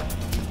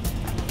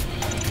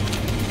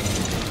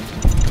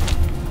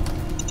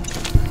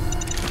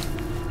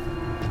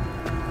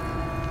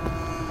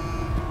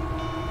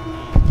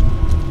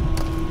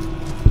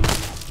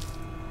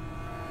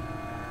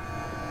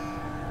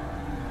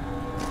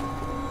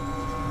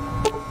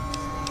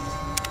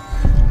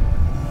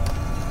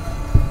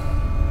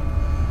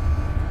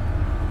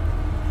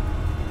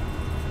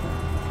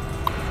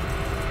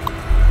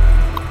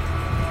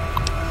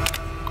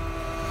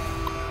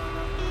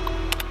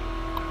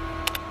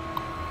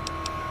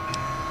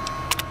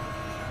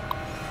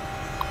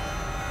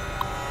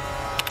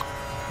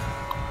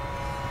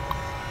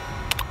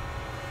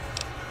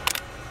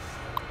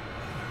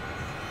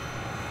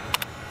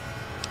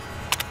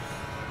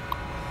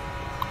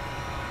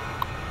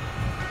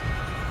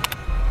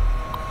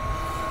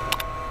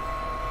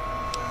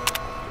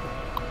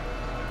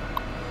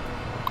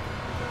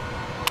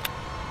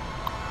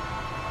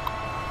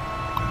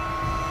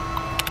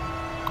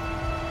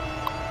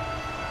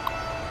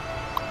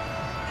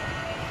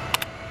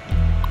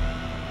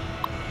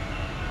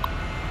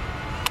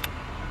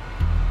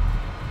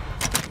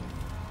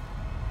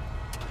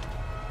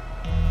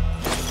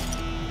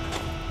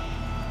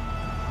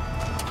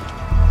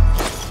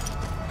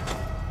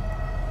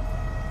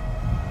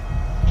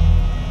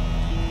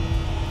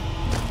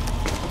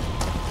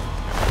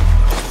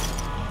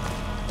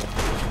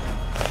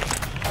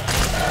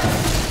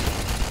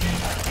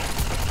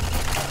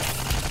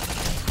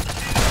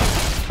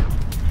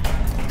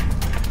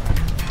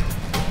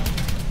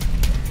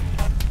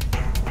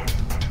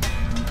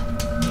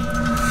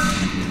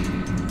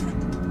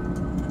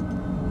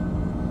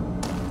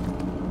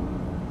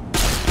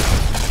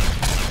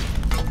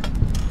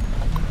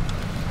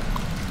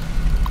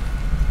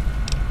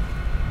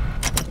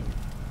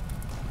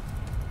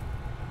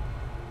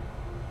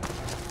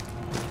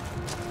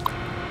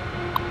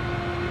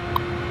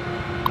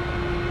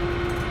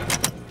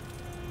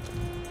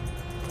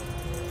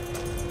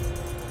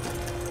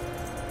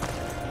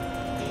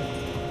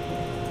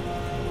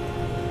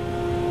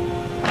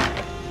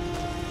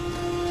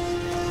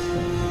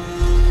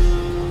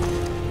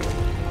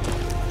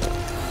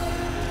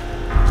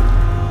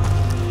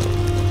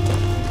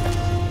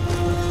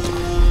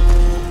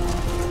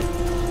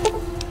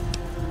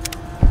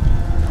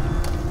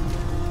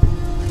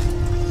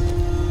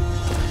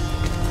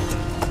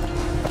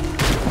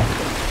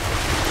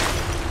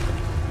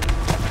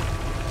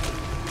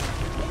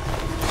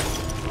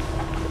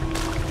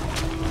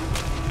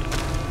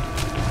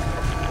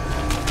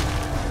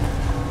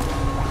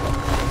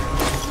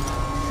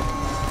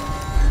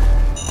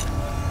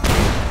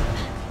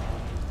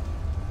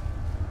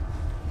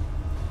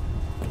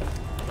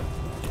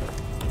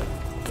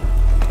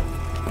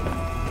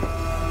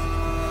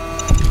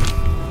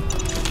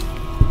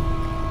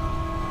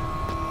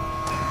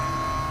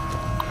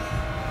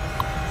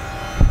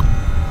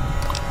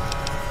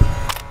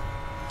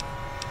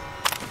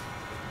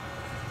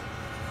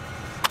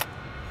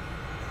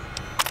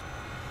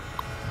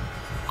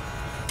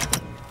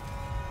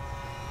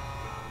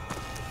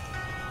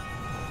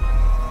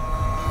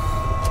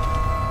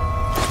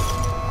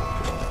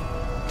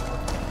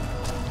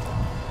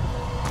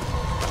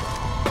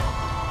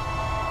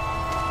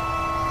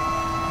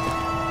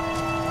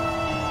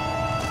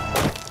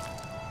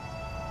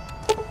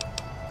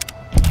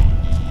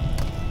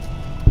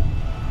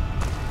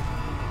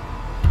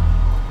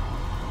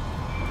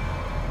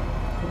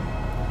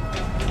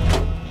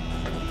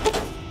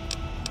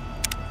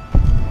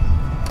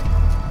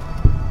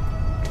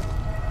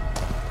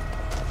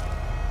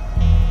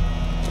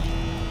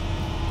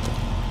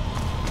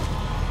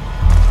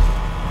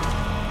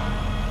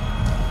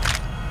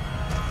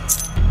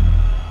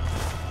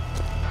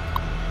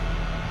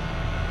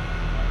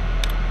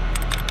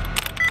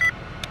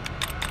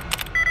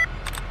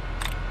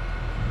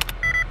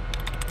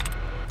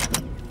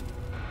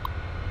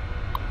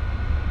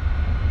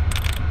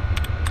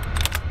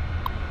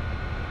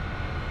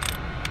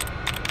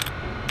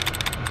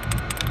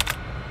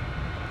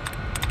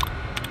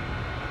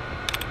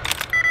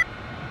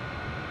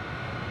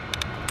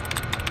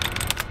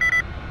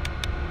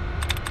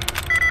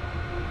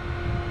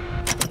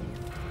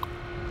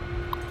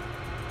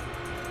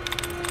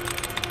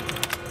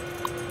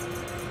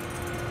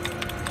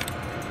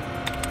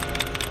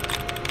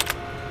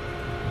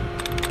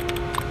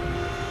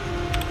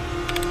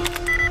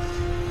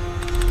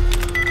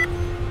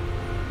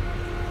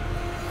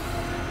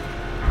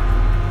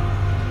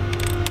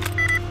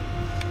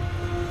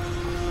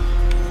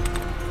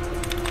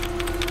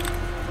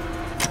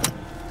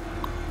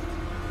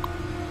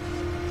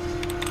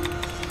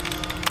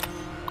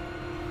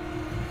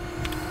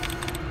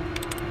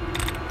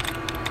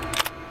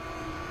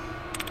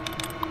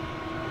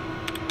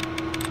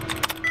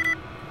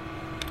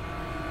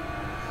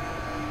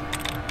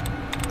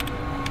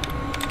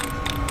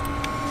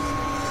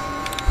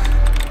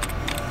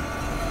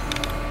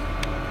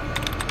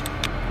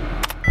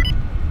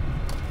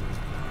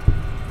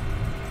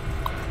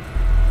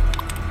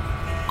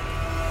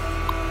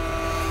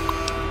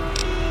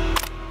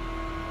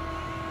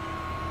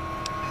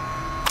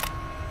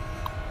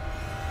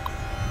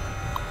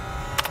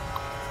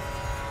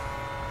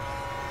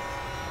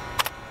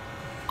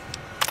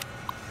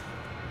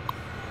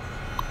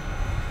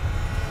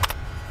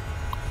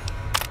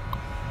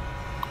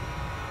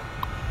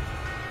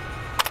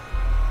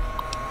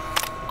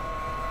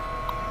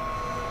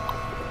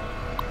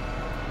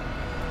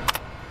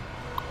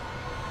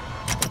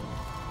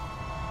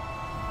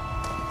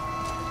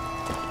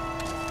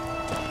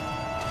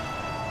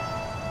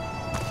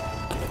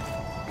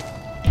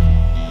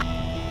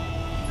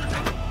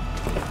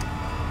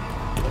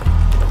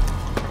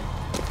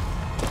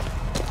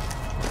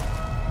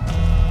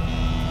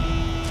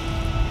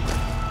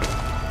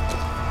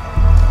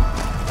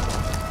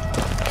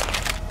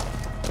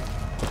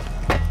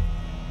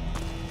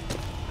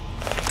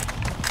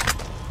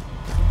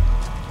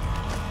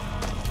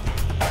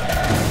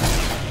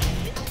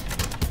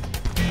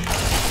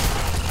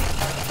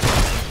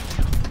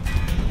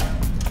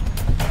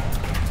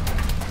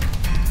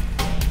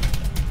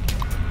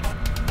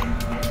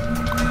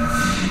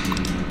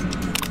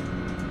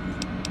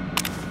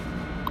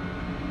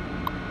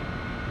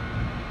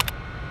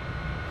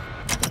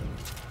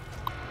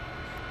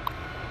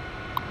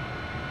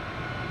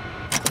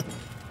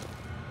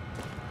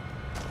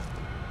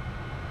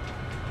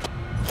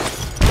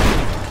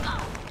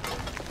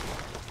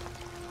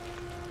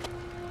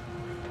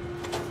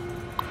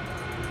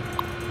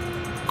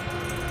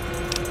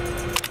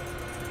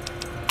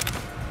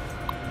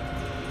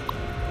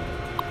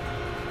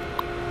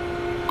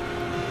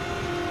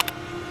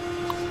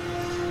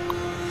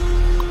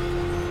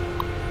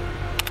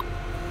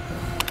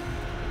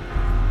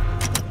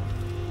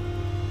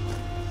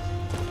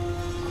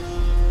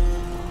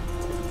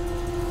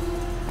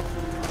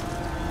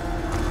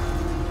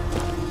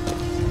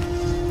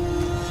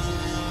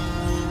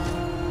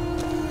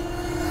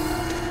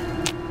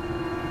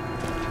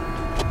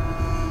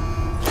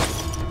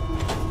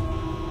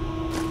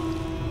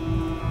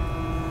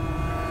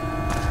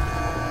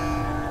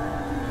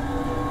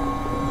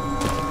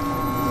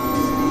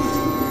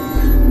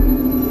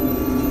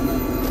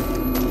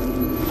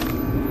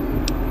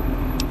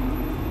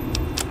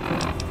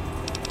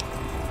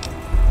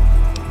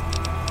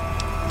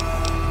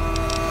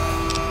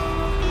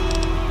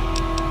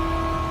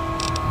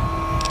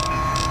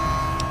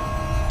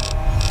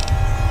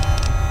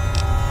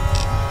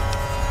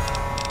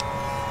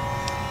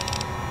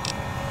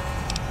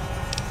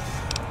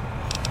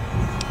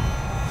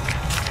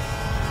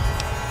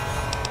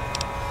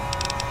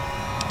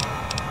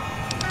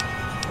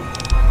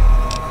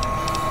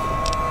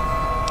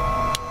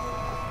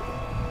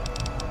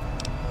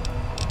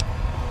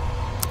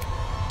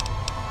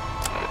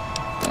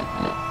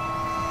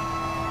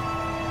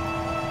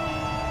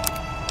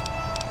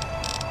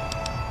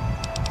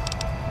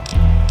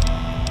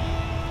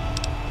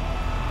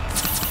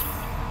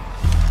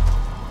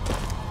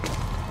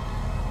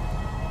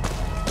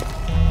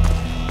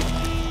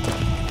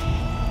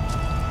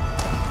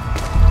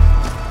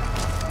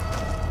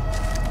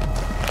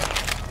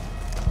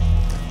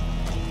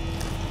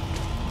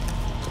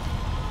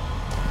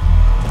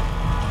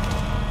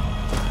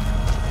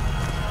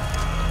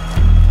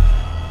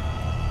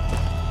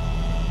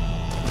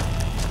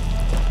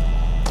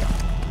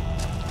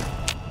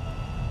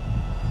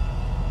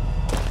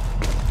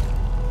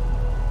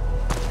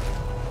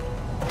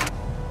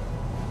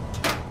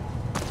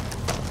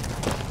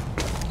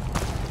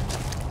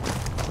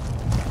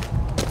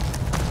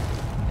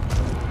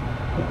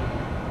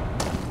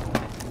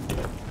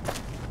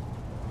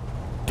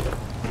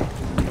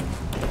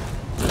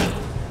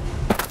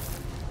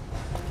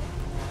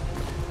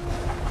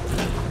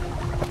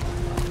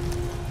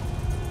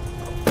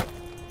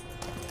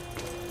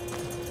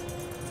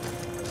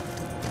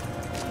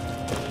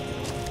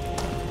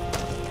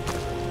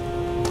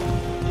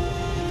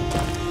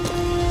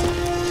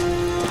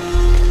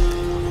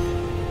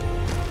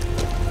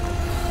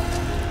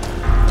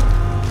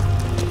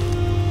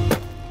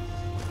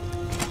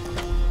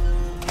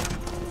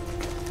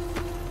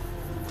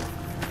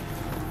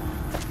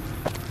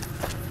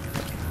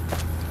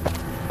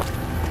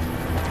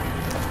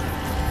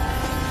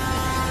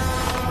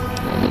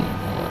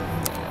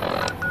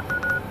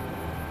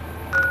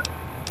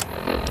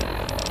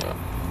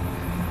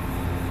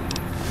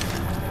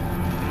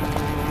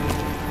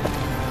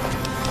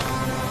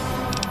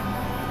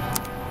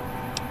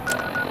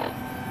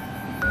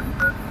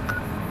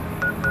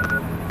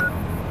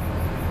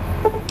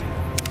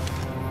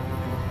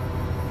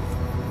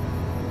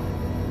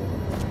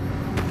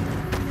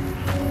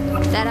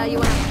 that how you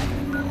want to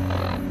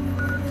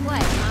play,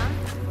 huh?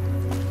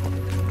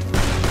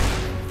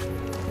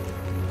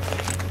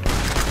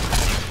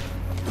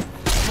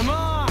 Come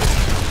on!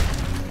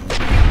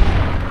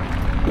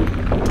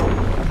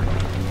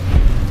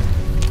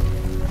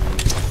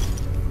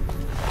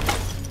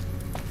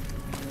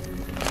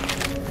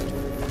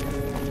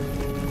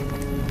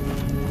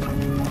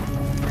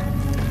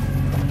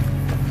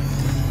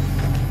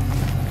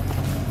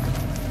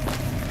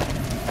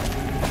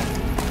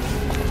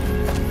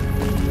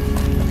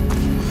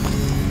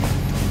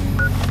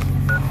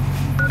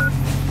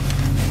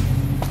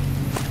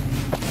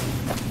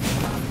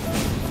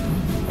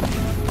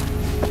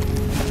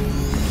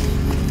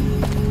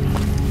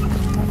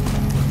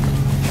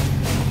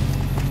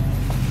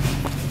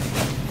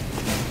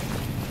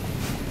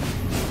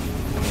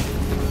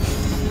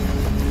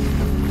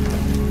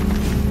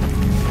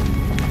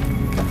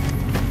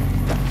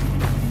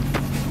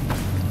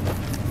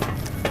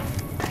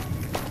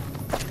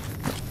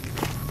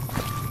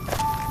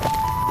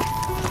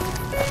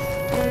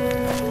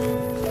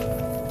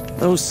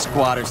 Those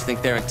squatters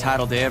think they're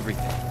entitled to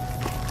everything.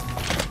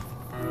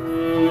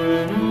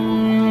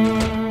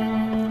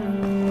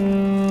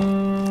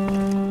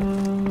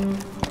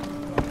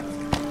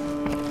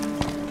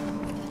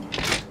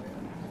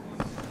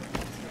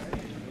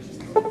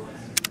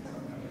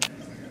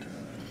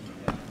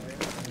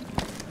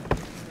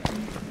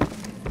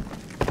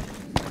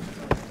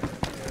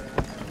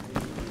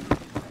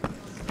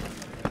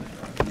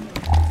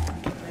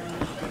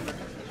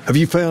 Have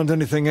you found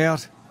anything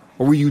out?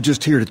 Or were you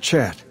just here to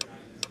chat?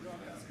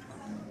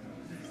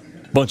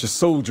 Bunch of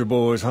soldier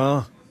boys,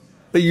 huh?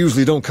 They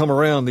usually don't come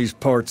around these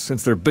parts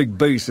since their big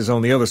base is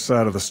on the other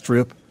side of the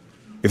strip.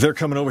 If they're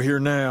coming over here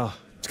now,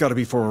 it's gotta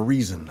be for a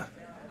reason.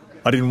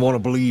 I didn't want to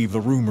believe the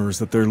rumors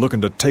that they're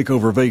looking to take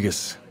over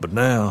Vegas, but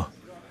now,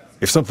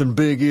 if something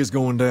big is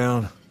going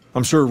down,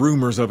 I'm sure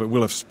rumors of it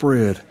will have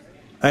spread.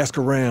 Ask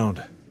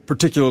around,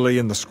 particularly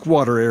in the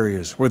squatter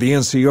areas where the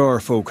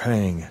NCR folk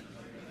hang.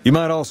 You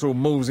might also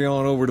mosey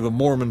on over to the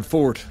Mormon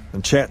fort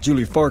and chat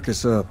Julie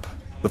Farkas up.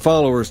 The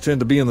followers tend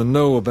to be in the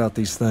know about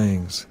these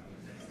things.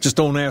 Just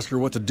don't ask her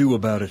what to do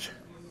about it.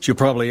 She'll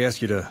probably ask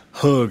you to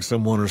hug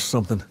someone or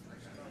something.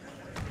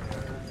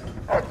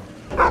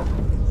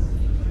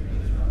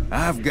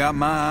 I've got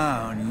my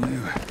eye on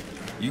you.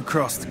 You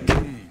cross the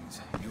Kings,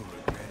 you'll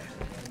regret it.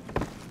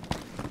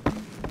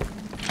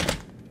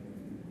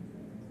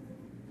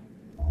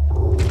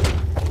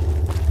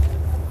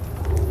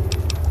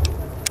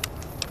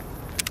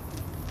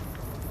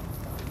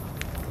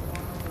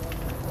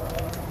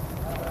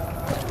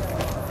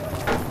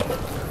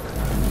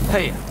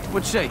 Hey,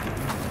 what's shaking?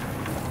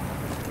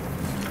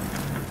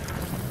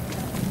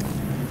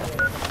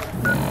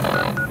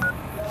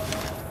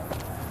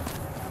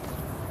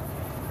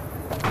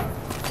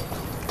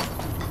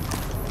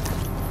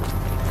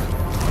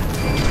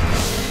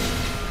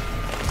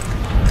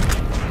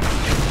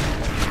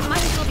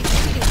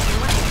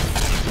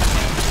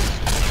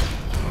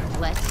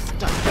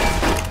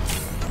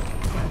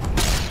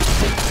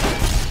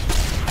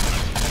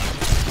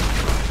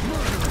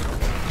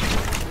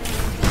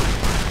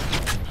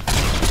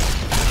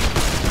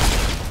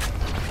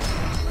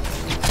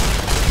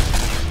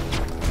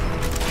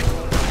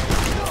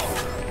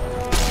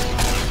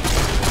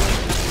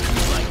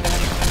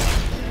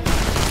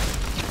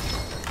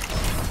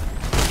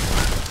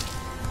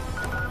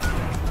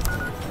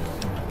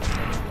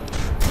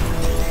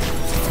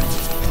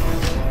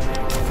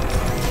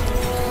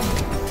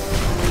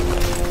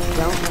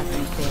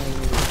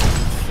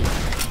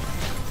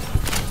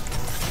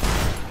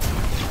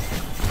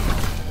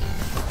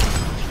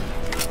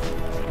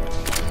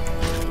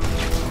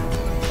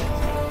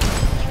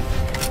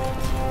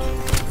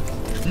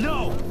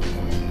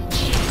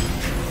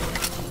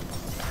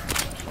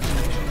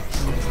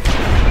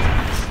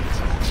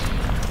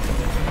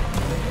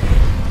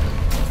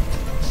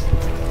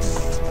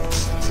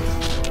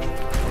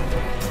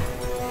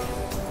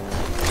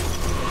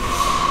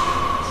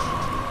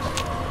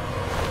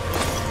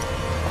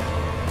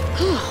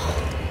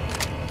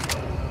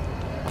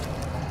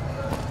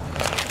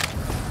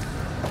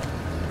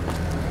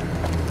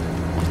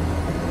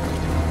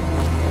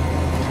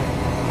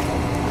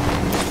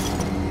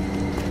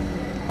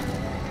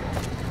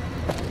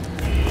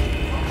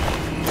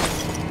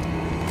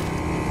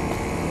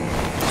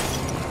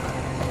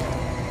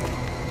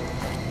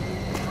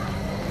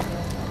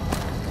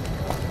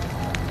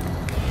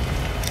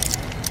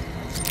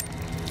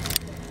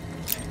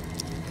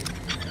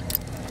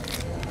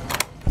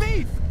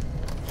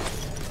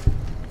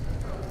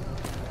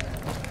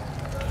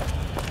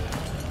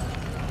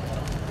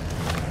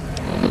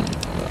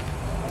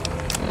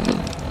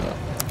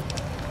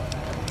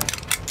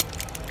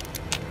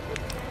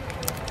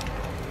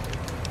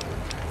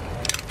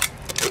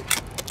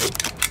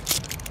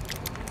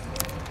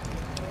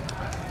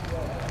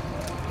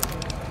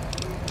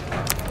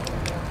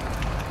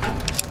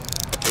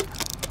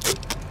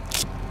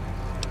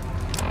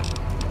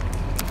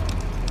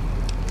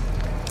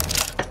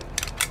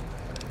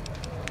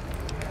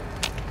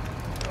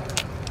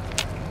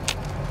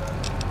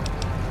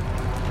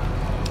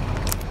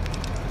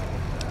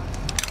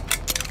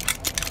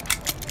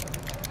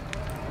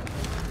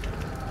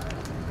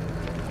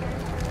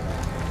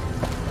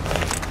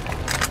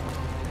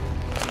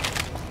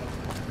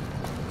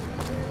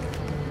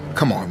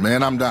 Come on,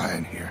 man, I'm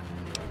dying here.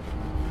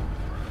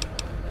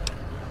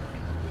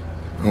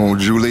 Oh,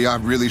 Julie,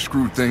 I've really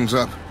screwed things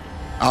up.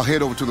 I'll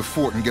head over to the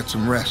fort and get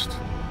some rest.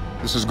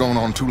 This has gone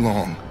on too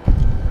long.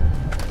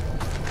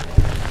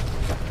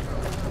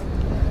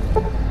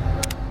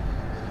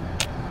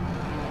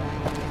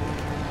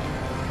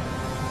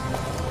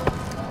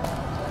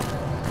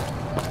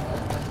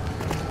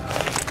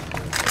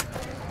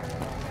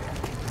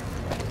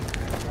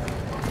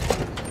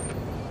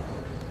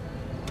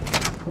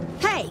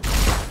 Hey!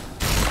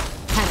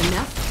 Had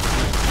enough?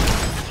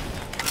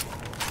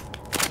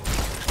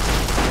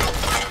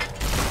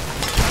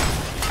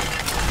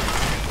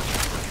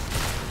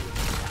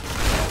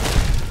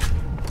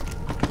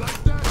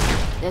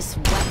 This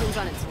weapon's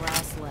on its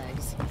last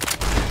legs.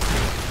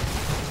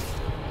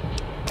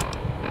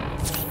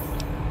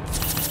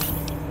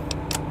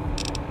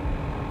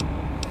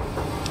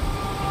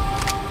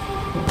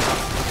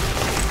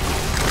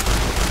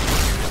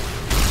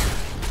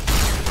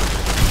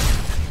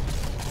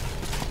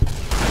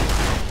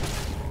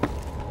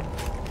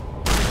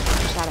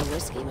 A shot of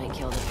whiskey might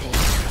kill the pain.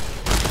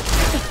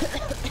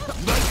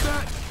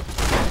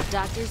 The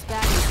doctor's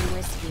back with some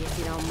whiskey if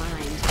you don't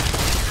mind.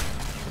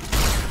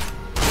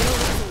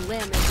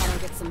 Limb if I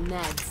don't get some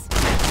meds.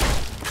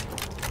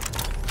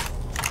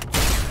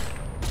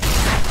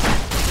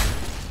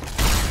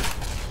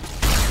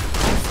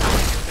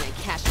 I'm gonna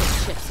cash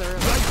those chips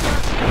early.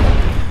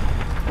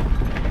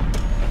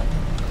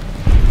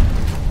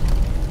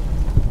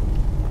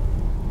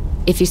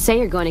 If you say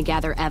you're going to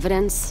gather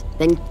evidence,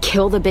 then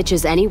kill the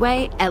bitches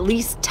anyway, at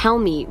least tell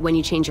me when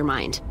you change your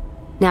mind.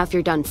 Now if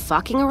you're done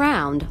fucking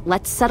around,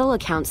 let's settle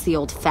accounts the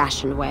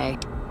old-fashioned way.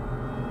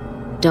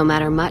 Don't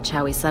matter much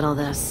how we settle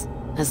this.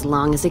 As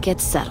long as it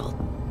gets settled.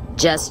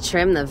 Just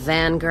trim the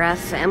Van Graff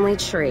family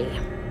tree.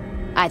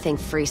 I think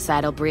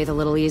Freeside will breathe a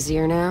little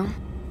easier now.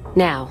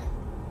 Now,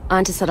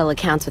 on to settle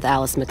accounts with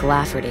Alice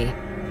McLafferty.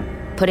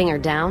 Putting her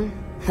down?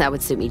 That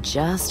would suit me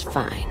just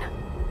fine.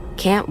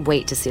 Can't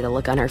wait to see the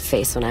look on her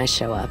face when I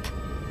show up.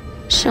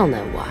 She'll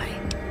know why.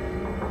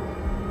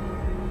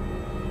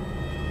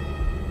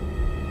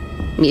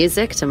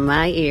 Music to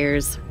my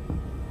ears.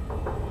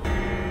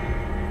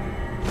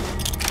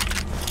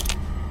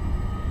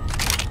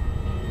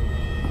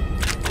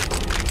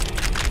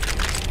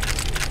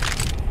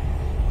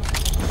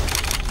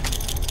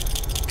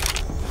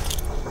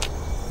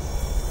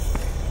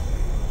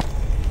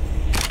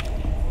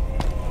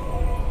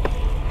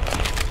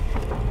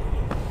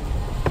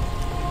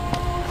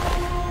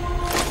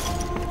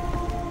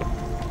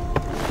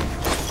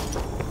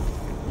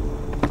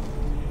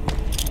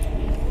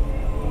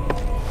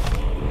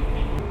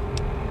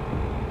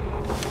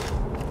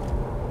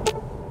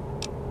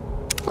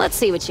 Let's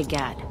see what you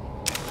got.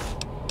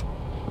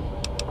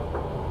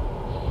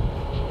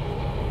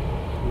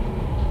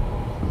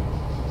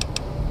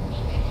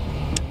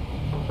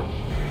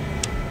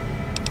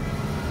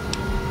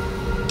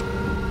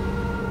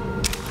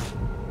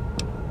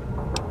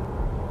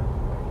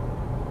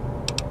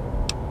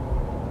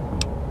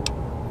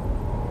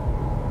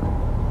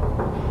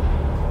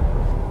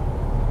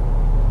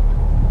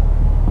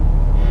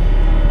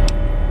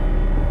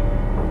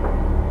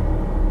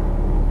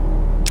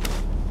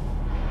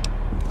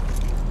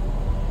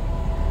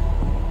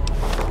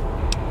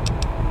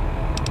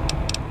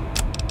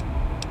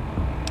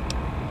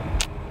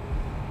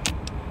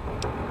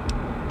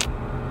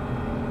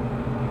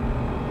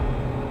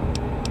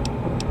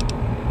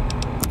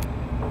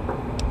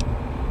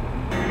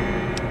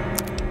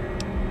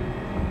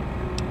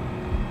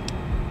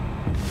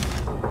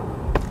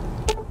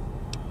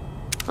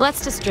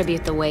 Let's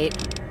distribute the weight.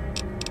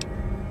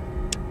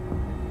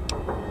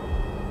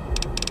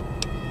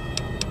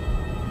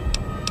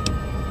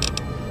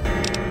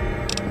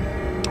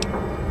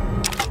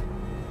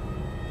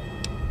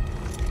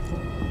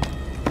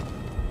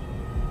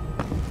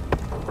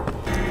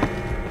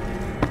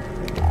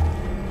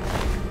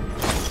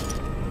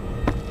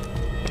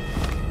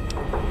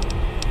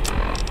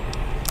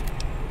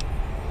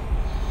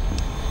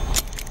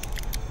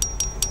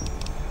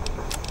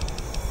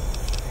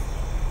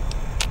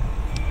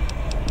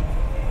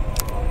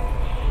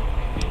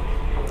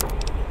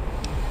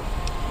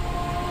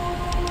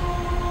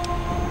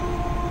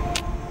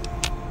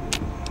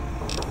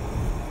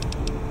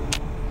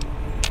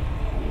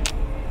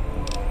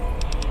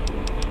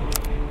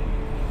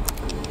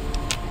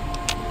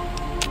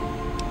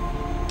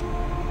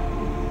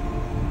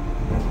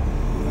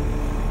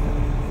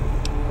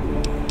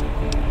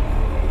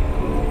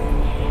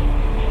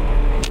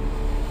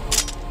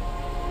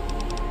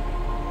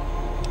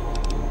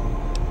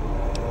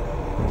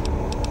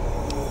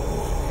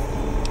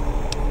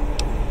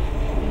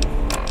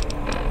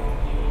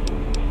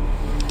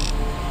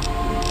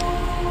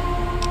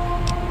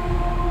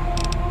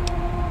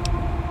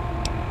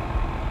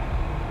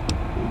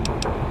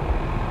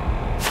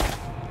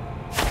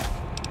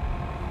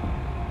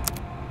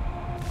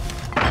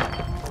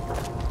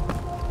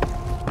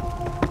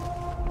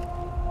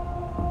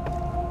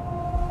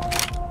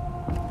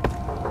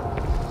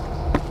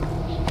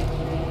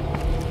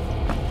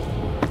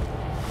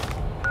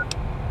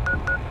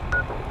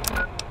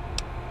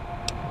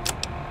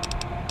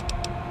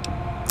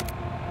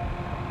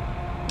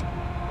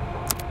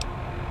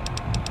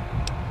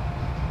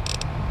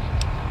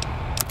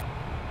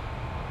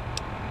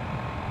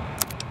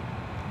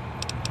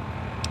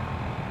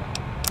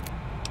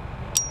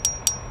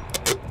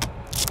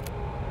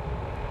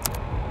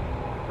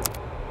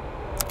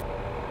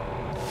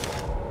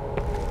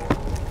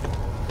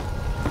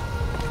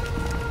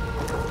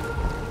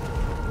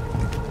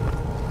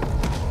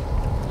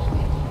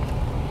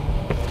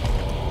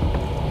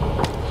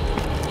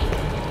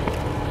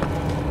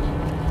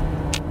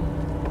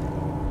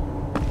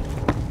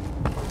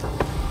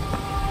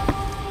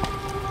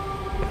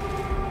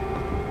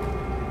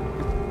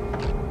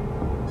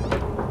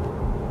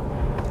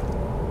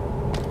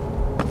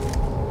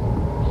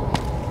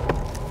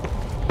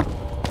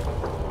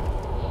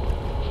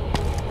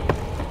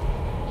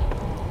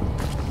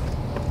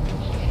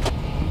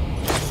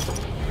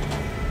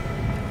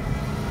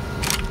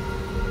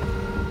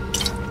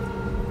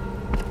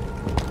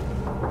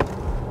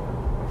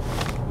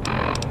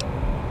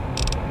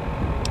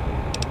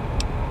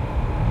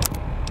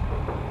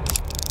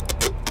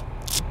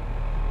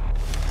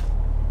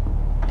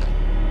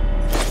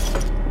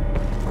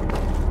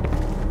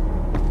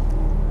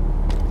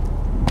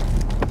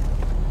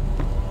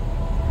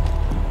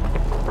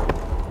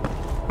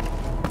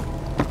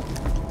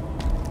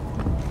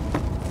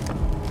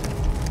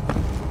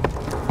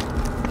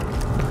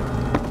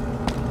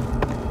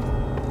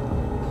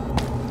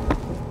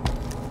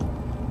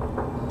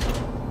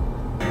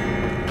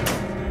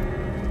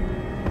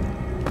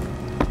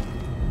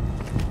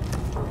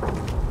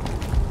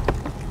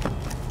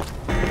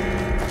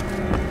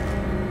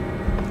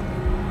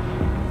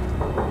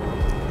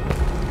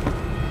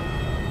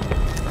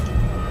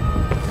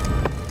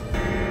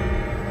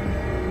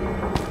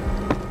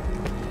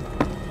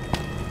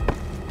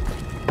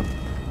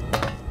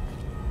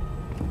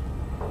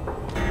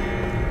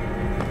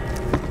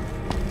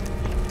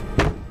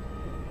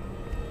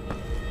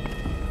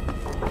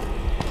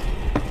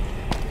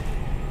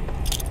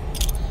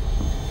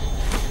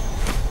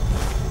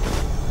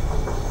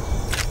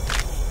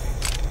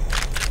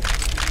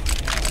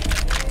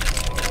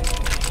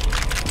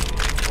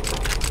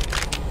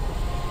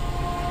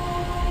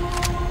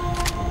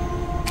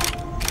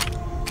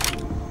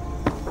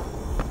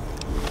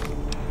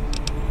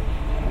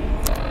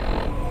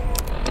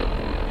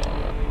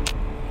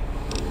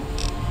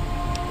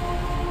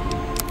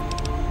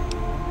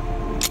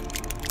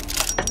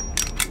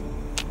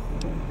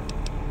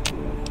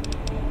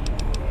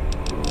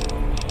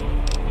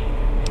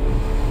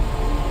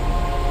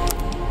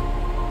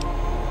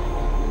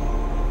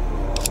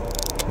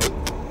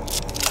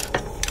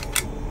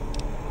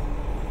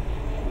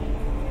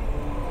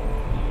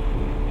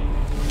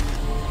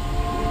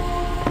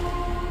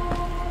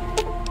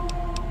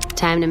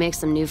 Time to make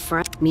some new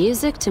friends.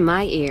 Music to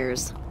my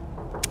ears.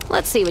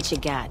 Let's see what you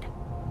got.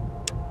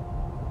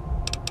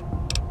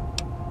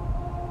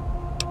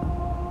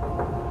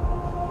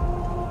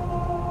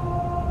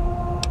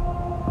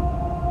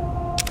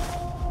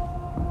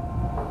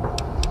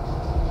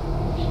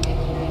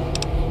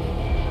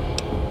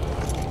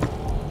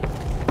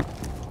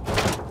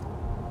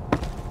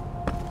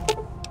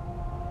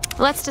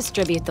 Let's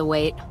distribute the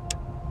weight.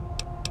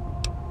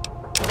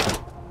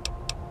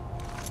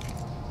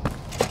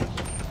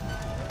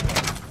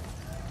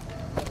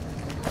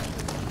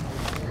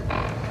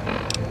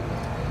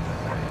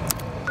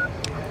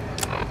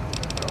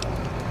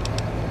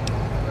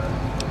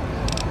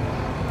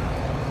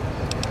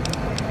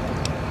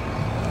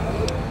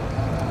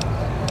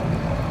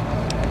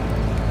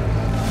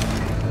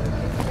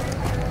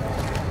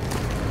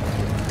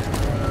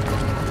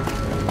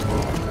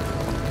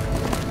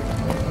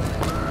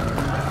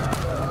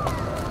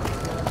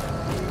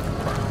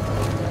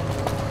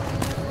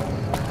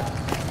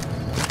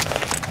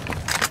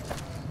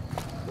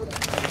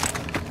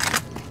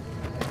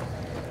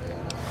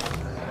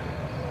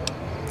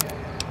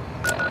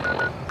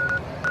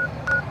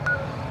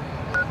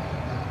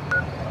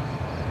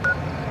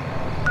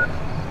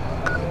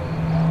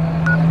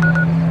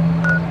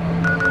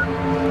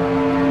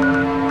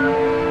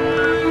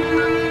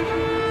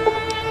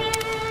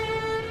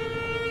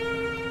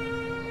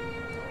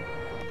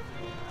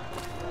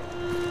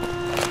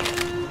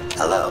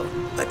 Hello,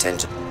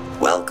 attention.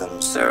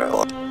 Welcome, sir.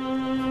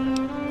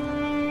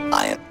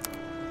 I am.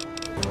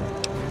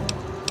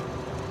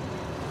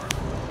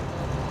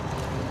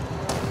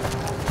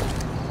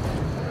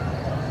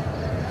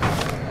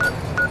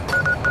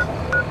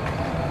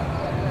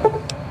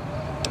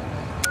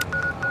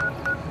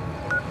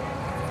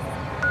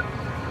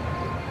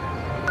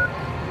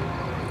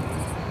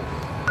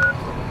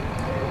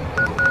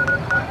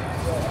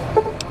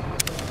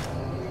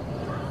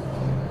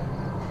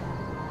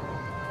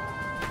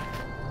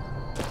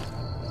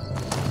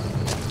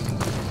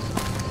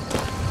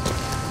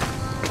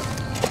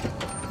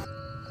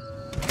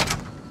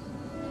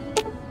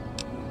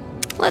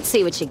 Let's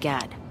see what you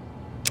got.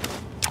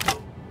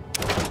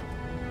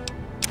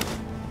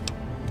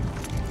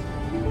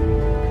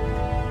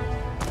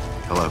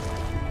 Hello.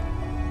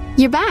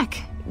 You're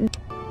back.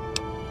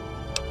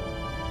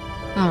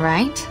 All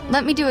right,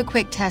 let me do a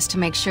quick test to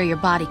make sure your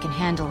body can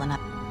handle enough.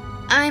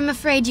 I'm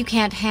afraid you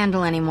can't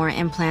handle any more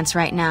implants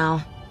right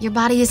now. Your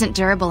body isn't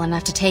durable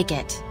enough to take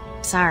it.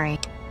 Sorry.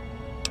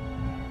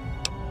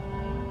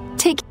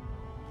 Take.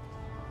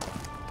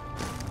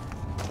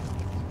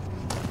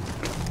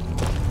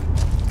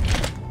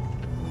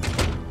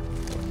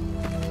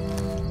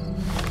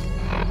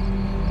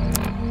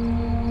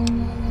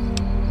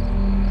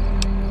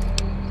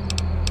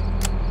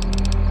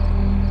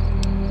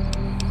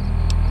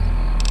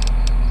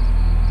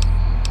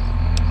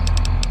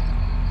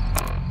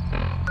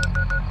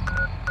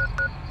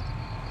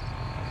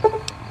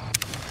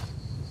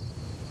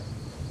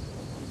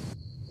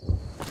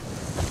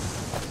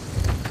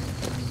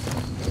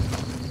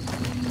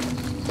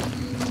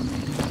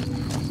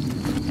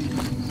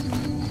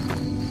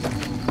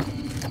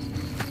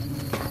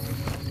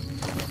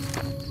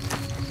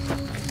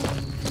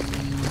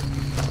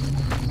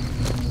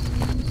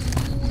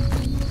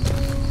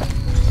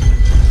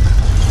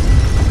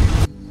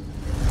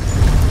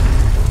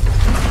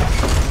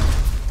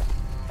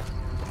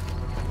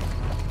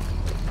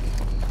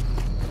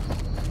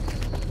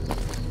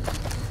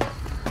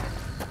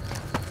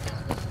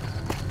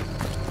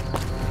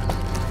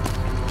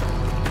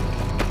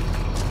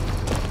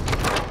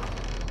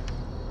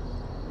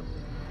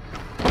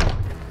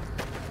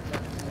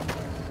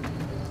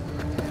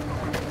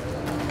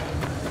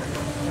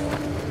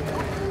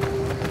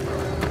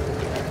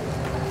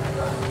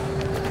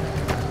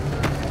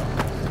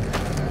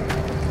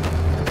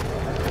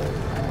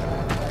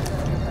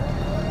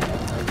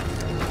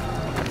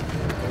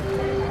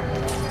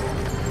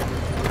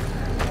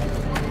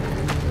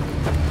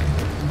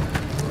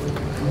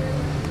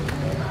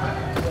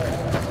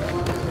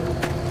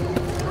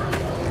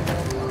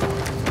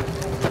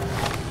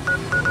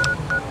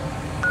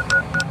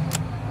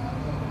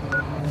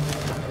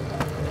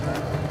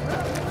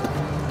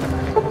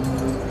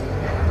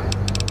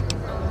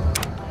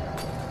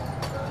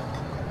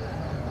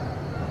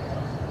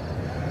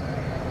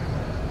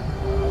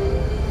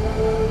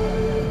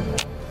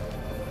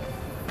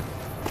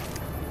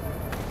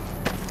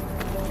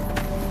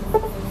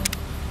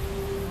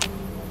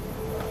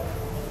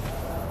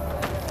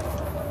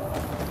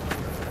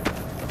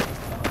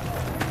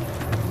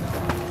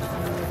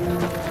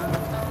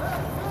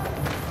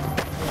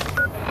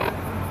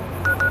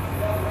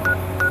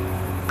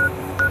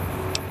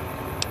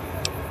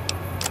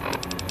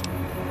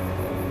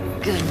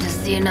 Good to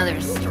see another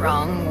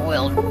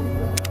strong-willed...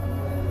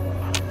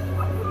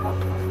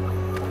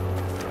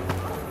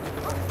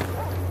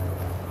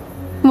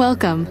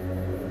 Welcome.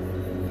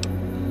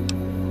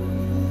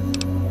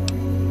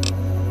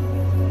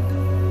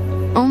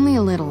 Only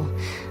a little.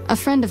 A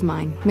friend of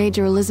mine,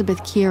 Major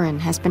Elizabeth Kieran,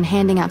 has been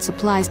handing out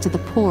supplies to the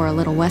poor a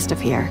little west of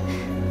here.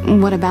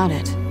 What about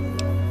it?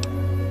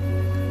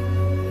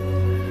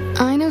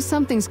 I know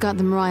something's got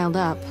them riled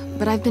up,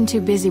 but I've been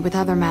too busy with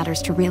other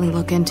matters to really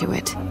look into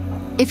it.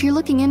 If you're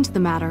looking into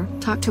the matter,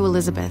 talk to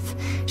Elizabeth.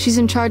 She's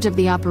in charge of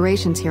the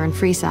operations here in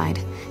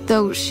Freeside,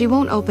 though she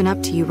won't open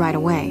up to you right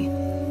away.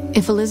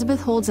 If Elizabeth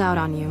holds out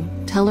on you,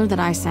 tell her that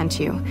I sent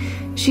you.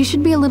 She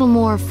should be a little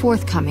more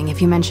forthcoming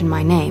if you mention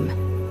my name.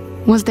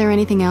 Was there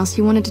anything else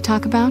you wanted to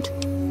talk about?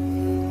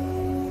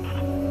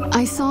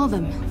 I saw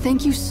them.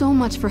 Thank you so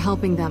much for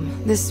helping them.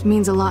 This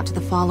means a lot to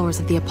the followers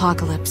of the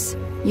Apocalypse.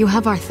 You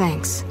have our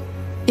thanks.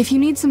 If you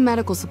need some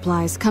medical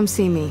supplies, come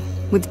see me.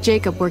 With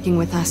Jacob working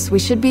with us, we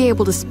should be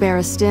able to spare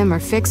a stim or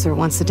fixer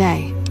once a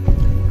day.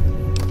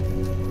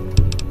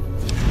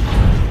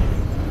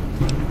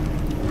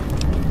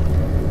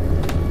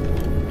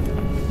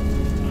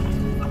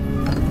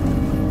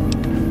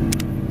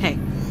 Hey.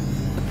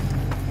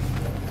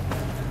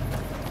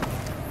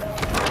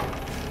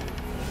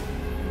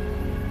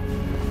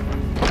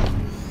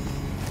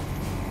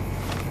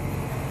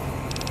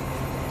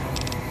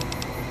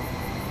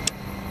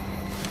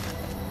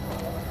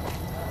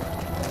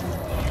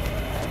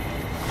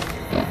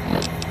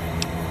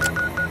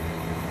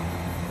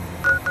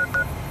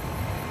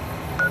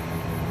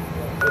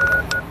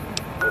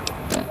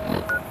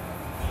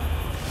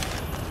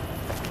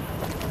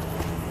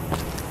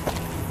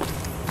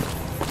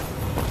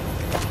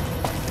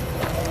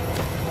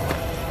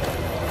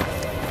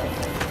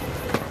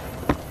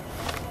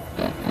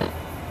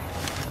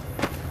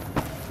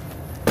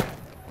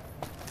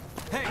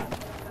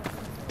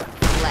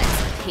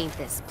 Paint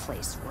this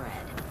place red.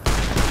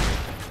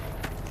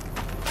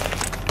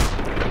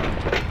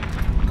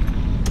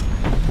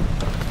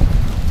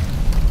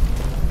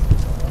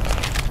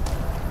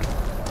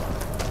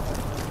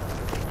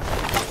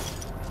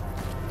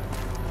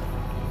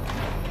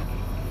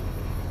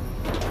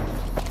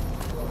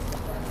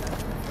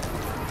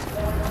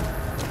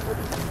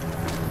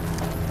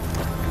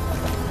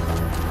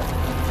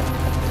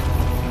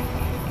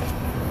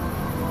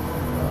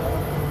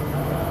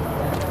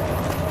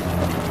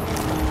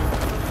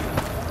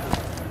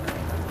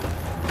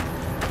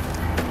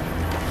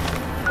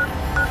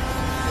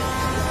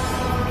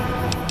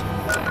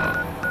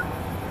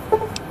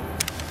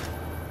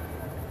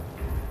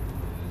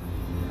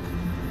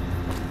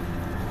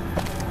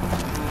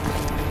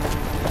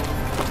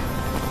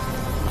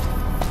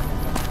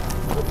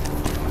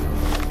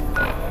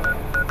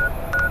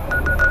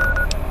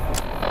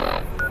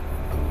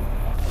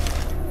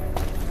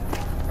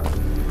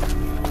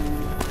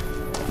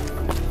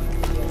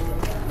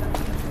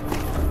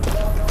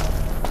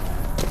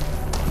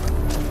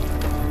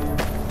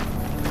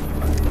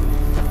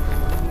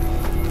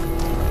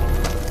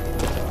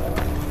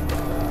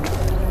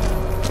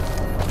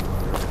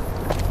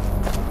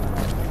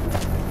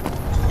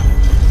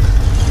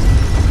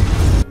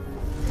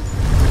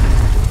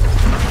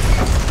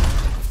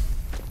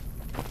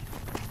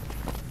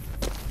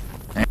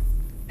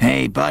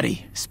 Hey,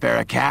 buddy, spare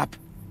a cap?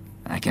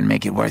 I can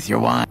make it worth your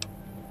while.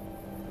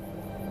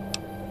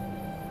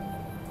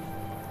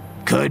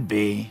 Could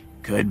be,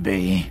 could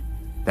be.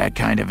 That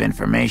kind of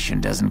information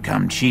doesn't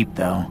come cheap,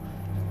 though.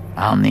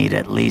 I'll need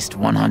at least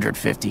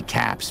 150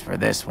 caps for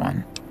this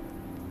one.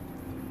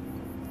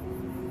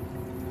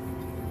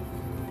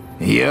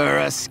 You're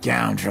a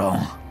scoundrel.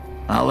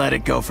 I'll let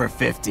it go for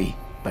 50,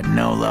 but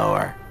no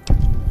lower.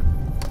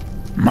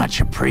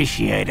 Much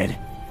appreciated.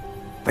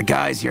 The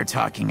guys you're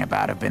talking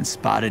about have been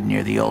spotted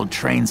near the old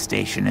train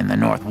station in the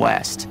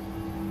northwest.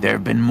 There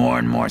have been more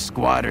and more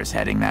squatters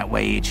heading that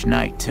way each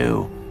night,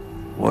 too.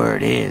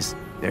 Word is,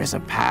 there's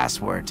a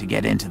password to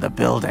get into the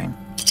building.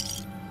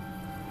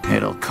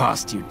 It'll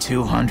cost you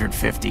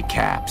 250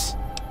 caps.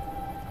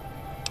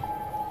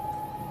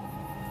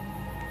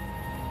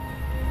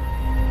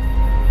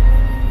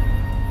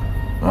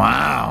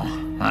 Wow,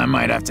 I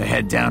might have to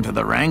head down to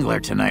the Wrangler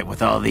tonight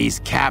with all these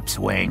caps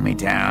weighing me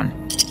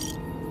down.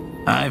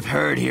 I've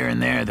heard here and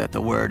there that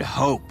the word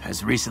hope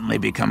has recently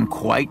become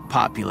quite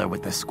popular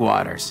with the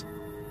squatters.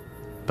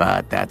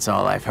 But that's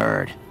all I've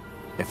heard.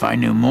 If I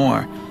knew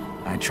more,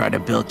 I'd try to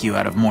bilk you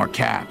out of more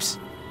caps.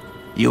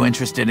 You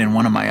interested in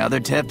one of my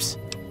other tips?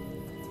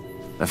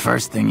 The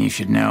first thing you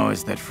should know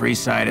is that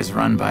Freeside is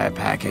run by a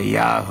pack of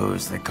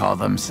yahoos that call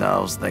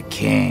themselves the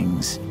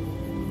Kings.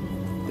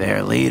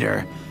 Their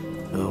leader,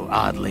 who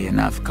oddly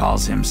enough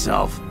calls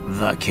himself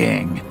the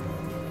King,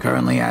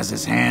 currently has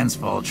his hands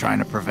full trying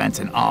to prevent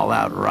an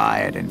all-out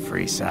riot in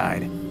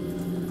Freeside.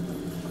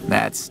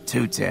 That's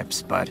 2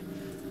 tips, but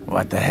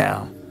what the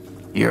hell?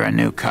 You're a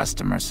new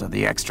customer, so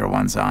the extra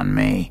one's on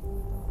me.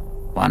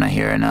 Wanna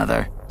hear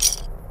another?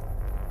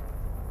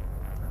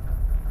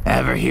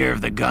 Ever hear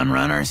of the gun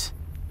runners?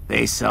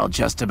 They sell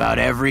just about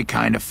every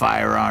kind of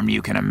firearm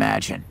you can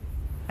imagine.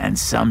 And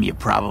some you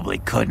probably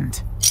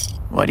couldn't.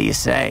 What do you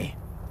say?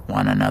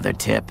 Want another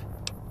tip?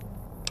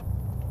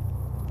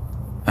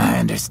 I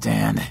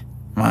understand.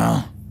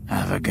 Well,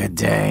 have a good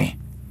day.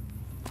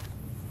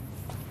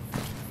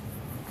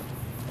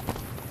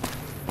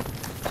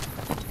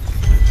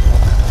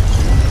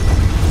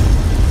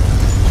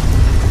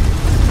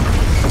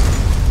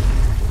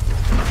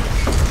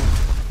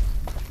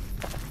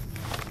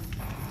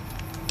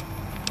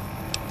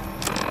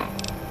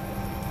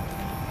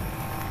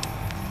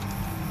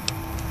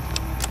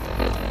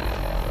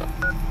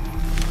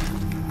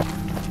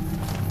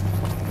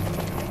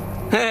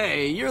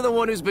 Hey, you're the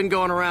one who's been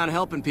going around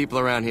helping people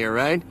around here,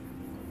 right?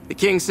 The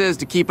king says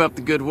to keep up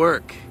the good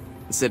work,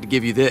 and said to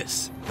give you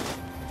this.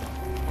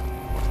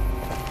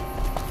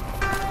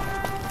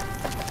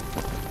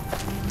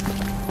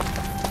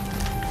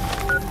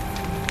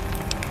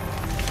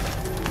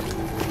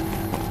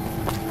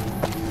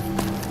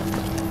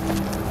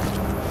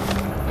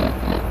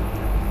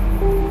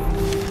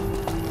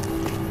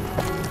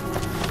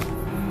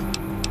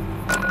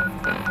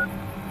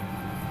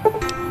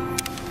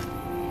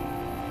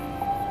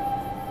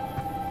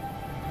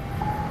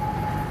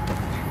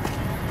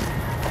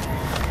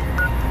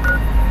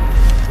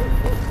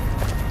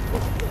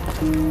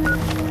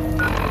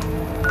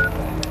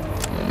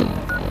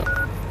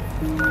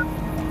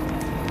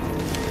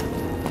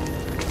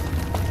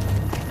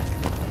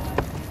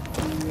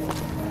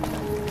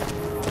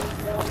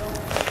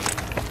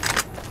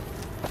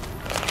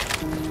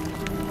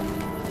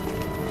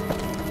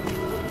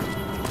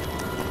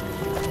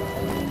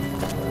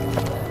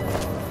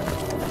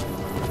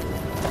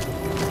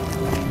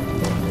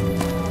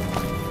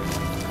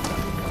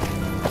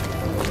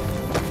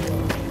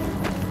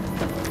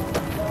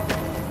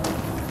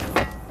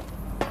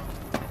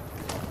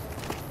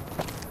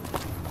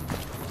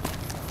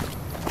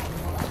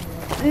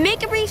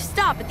 Make a brief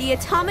stop at the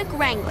Atomic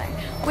Wrangler,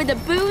 where the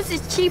booze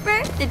is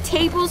cheaper, the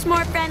table's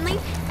more friendly,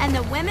 and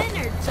the women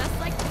are just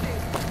like the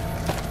food.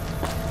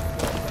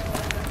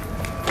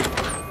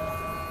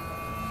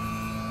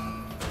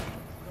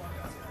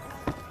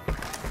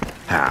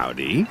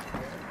 Howdy.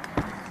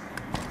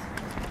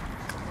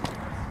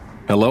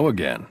 Hello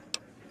again.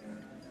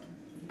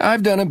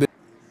 I've done a bit.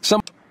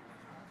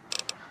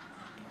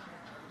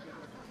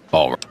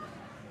 All right.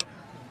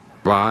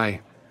 Bye.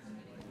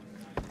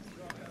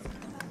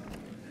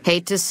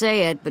 Hate to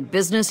say it, but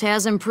business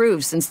has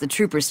improved since the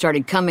troopers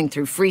started coming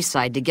through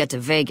Freeside to get to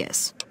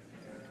Vegas.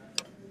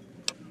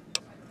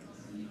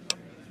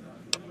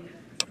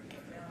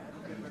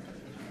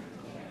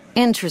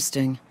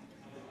 Interesting.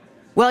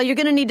 Well, you're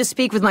gonna need to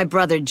speak with my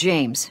brother,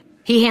 James.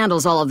 He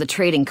handles all of the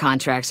trading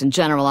contracts and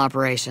general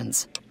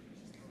operations.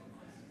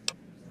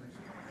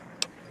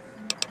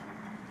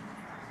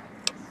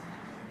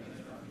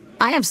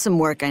 I have some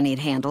work I need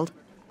handled.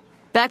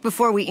 Back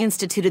before we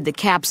instituted the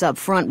caps up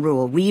front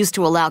rule, we used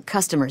to allow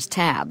customers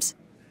tabs.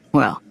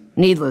 Well,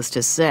 needless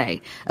to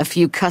say, a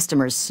few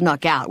customers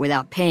snuck out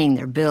without paying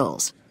their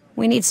bills.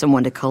 We need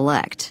someone to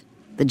collect.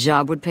 The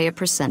job would pay a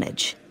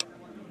percentage.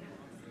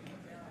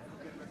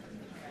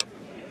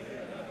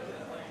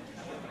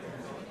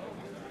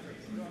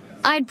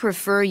 I'd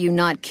prefer you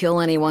not kill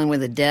anyone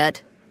with a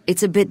debt.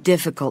 It's a bit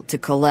difficult to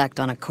collect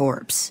on a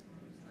corpse.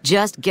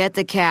 Just get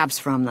the caps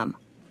from them.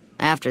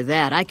 After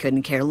that, I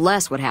couldn't care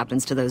less what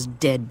happens to those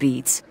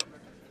deadbeats.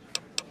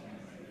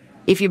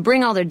 If you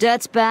bring all their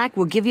debts back,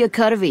 we'll give you a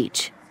cut of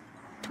each.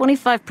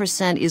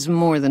 25% is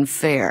more than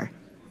fair.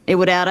 It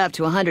would add up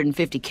to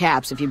 150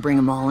 caps if you bring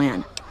them all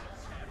in.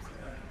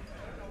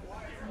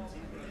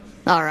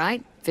 All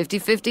right,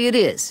 50-50 it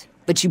is.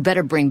 But you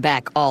better bring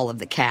back all of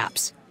the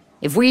caps.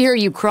 If we hear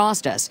you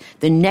crossed us,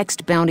 the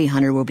next bounty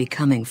hunter will be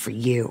coming for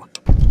you.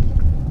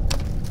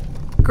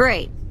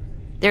 Great.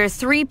 There are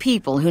 3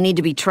 people who need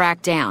to be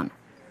tracked down.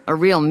 A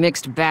real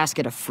mixed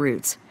basket of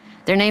fruits.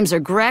 Their names are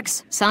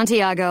Grex,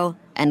 Santiago,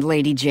 and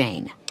Lady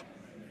Jane.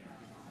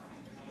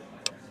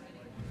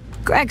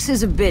 Grex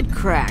is a bit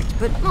cracked,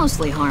 but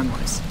mostly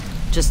harmless.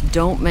 Just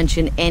don't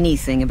mention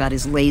anything about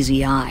his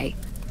lazy eye.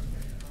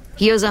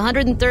 He owes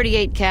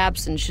 138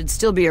 caps and should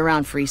still be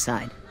around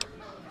Freeside.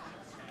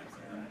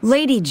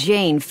 Lady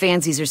Jane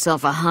fancies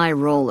herself a high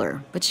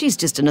roller, but she's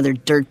just another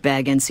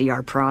dirtbag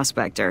NCR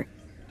prospector.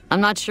 I'm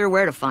not sure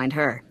where to find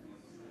her.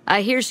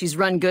 I hear she's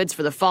run goods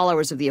for the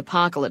followers of the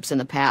apocalypse in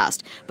the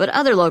past, but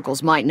other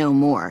locals might know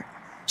more.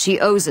 She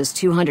owes us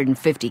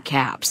 250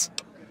 caps.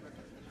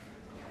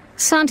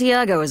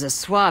 Santiago is a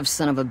suave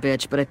son of a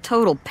bitch, but a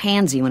total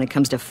pansy when it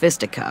comes to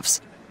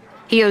fisticuffs.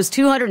 He owes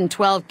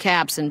 212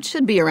 caps and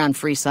should be around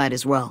Freeside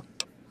as well.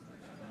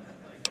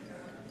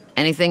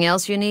 Anything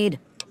else you need?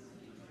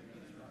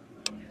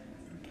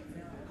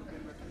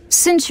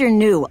 Since you're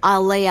new,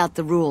 I'll lay out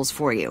the rules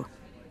for you.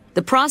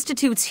 The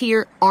prostitutes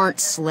here aren't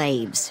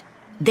slaves.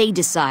 They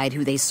decide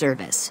who they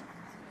service.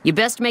 You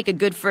best make a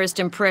good first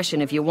impression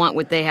if you want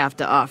what they have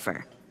to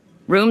offer.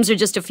 Rooms are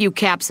just a few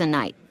caps a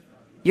night.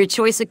 Your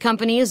choice of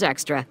company is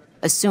extra,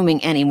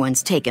 assuming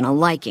anyone's taken a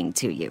liking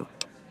to you.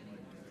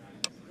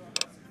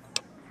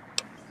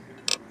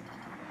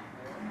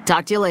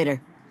 Talk to you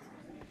later.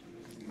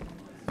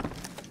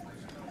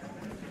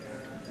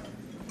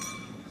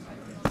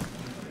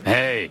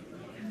 Hey.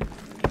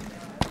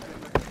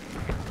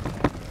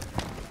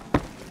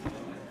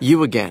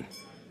 You again.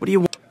 What do you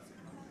want?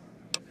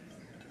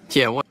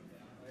 Yeah, what?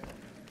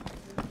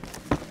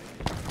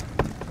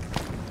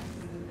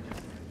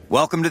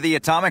 Welcome to the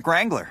Atomic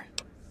Wrangler.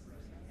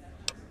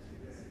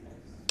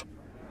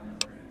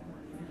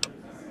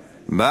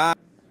 Bye.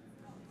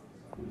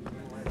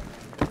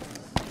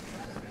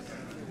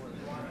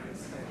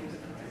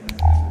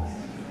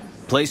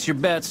 Place your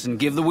bets and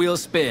give the wheel a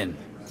spin.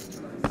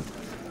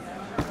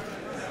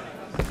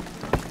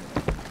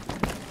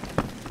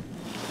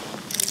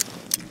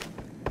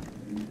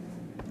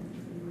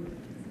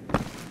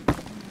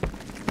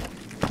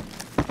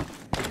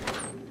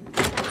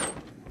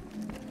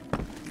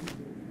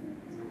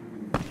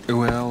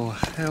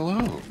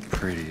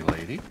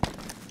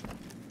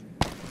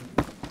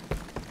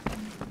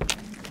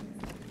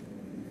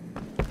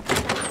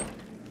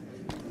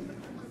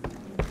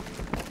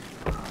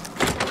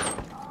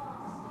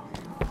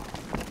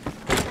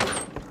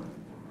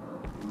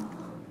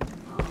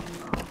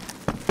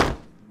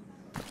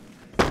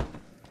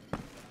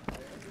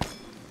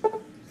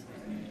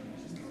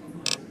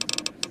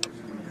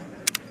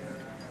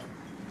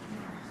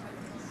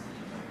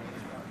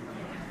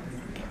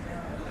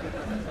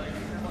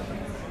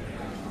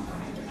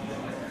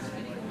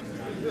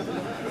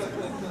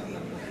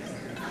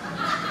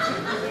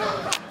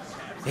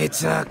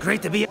 It's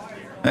great to be...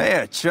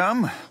 Hey,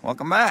 chum.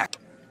 Welcome back.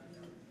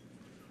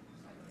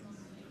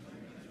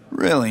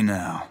 Really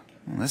now?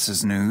 Well, this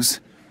is news.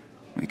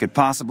 We could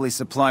possibly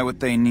supply what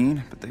they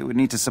need, but they would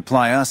need to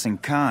supply us in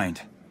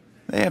kind.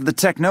 They have the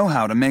tech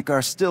know-how to make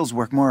our stills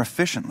work more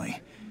efficiently.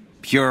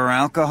 Pure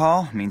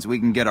alcohol means we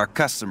can get our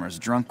customers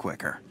drunk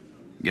quicker.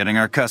 Getting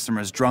our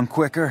customers drunk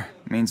quicker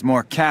means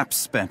more caps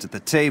spent at the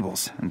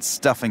tables and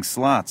stuffing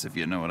slots, if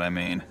you know what I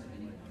mean.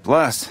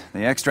 Plus,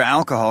 the extra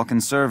alcohol can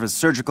serve as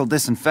surgical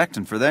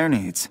disinfectant for their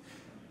needs.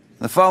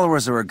 The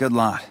followers are a good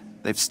lot.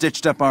 They've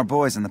stitched up our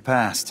boys in the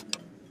past.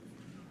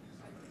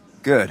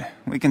 Good.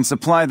 We can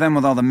supply them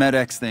with all the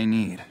med-X they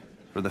need.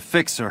 For the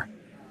fixer,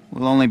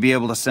 we'll only be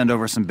able to send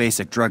over some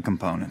basic drug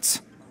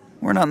components.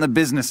 We're not in the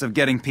business of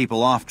getting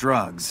people off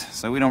drugs,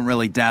 so we don't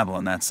really dabble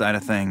in that side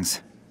of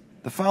things.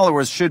 The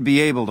followers should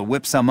be able to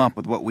whip some up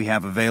with what we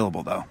have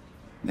available, though.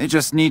 They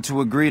just need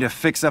to agree to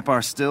fix up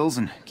our stills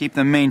and keep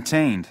them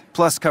maintained,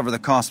 plus cover the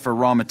cost for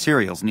raw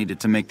materials needed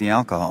to make the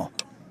alcohol.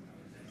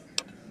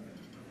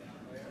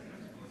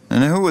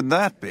 And who would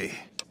that be?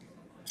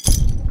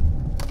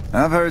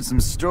 I've heard some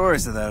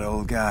stories of that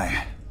old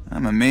guy.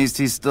 I'm amazed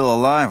he's still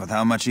alive with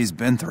how much he's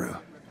been through.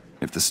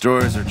 If the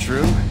stories are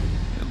true,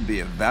 he'll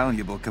be a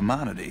valuable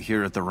commodity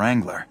here at the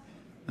Wrangler.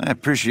 I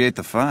appreciate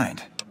the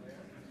find.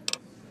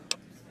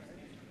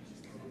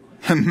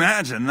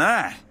 Imagine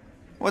that!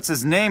 What's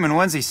his name and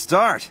when's he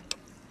start?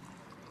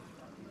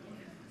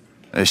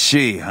 A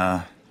she,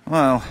 huh?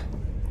 Well,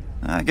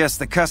 I guess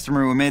the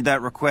customer who made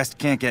that request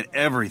can't get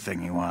everything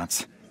he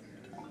wants.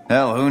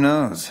 Hell, who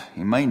knows?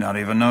 He might not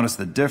even notice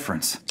the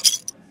difference.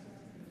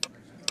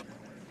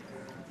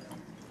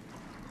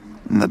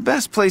 The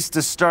best place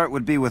to start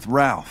would be with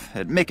Ralph,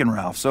 at Mick and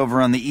Ralph's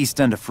over on the east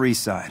end of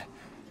Freeside.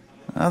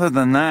 Other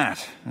than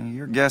that,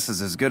 your guess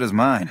is as good as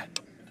mine.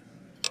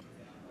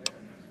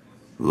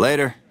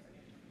 Later.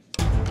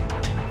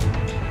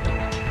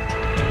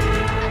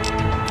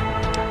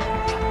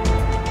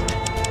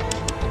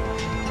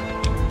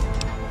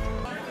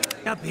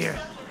 Up here,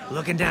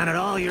 looking down at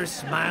all your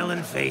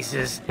smiling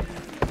faces.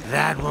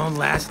 That won't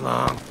last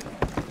long.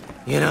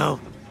 You know,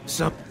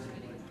 some...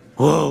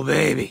 Whoa,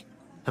 baby.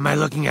 Am I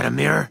looking at a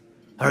mirror?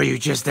 Or are you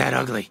just that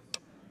ugly?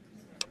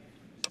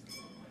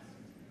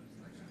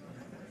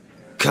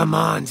 Come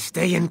on,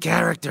 stay in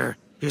character.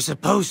 You're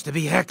supposed to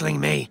be heckling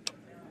me.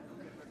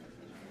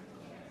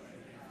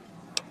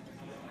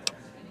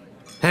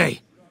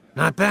 Hey,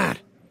 not bad.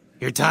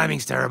 Your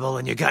timing's terrible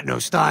and you got no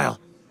style.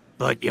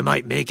 But you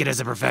might make it as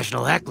a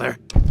professional heckler.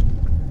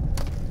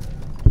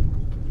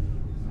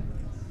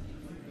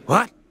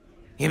 What?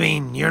 You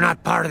mean you're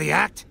not part of the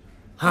act?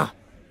 Huh.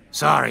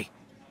 Sorry.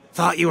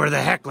 Thought you were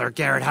the heckler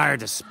Garrett hired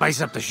to spice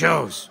up the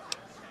shows.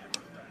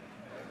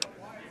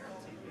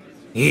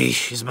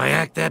 Eesh, is my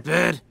act that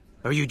bad?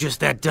 Or are you just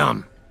that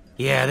dumb?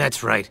 Yeah,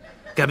 that's right.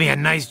 Got me a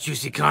nice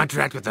juicy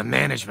contract with the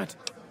management.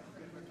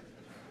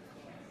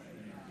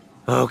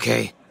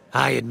 Okay,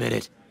 I admit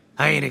it.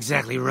 I ain't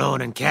exactly rowing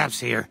in caps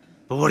here.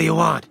 But what do you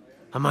want?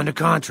 I'm under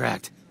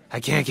contract. I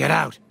can't get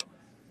out.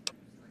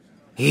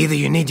 Either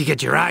you need to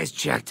get your eyes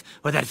checked,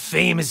 or that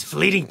fame is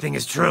fleeting thing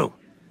is true.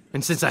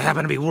 And since I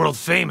happen to be world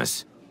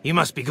famous, you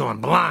must be going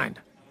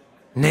blind.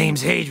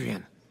 Name's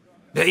Hadrian.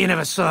 Bet you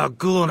never saw a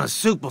ghoul in a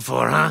suit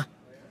before, huh?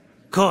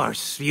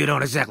 Course, you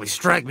don't exactly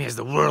strike me as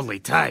the worldly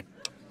type.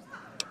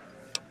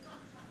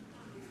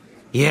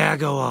 Yeah,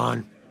 go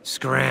on.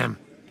 Scram.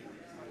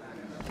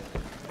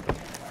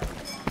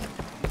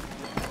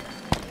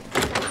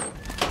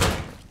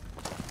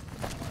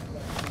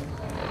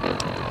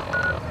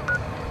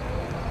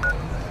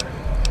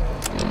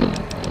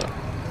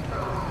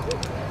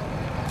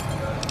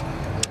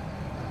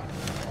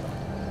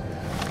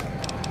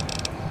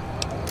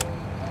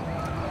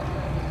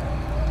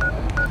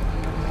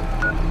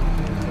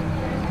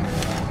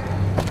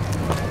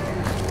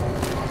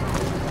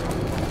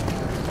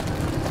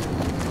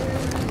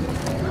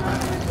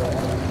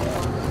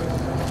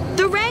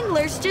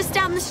 Just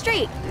down the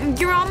street.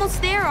 You're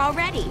almost there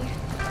already.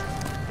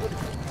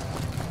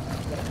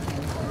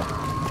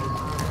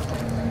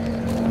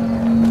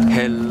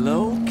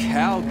 Hello,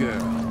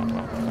 cowgirl.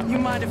 You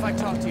mind if I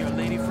talk to your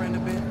lady friend a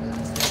bit?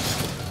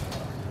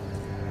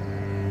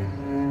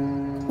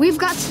 We've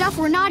got stuff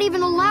we're not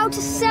even allowed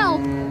to sell.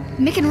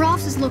 Mick and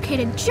Ralph's is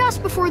located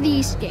just before the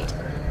East Gate.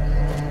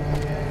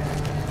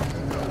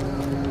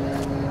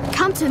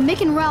 Come to Mick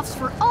and Ralph's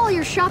for all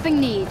your shopping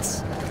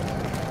needs.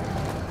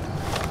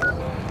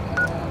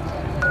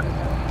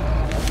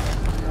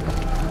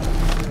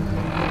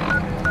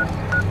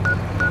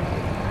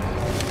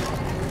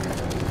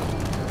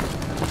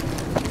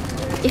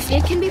 If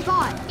it can be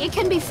bought, it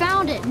can be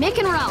found at Mick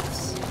and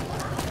Ralph's.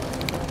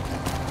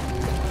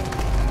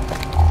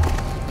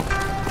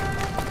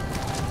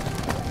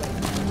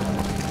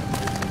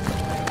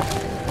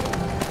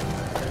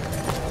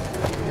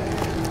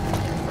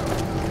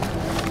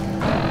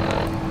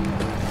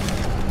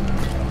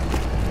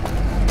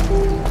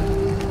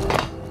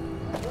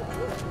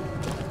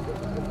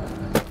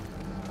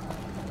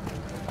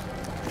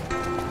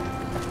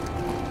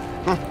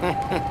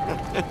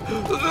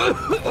 Yep.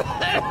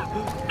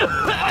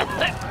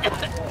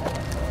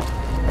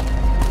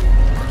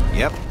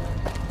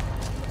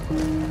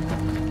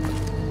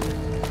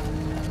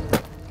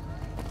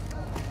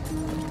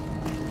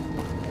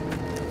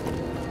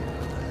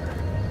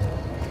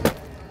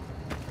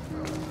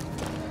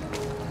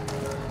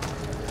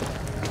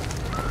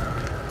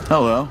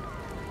 Hello.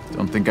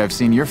 Don't think I've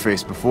seen your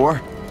face before.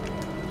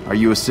 Are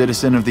you a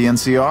citizen of the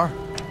NCR?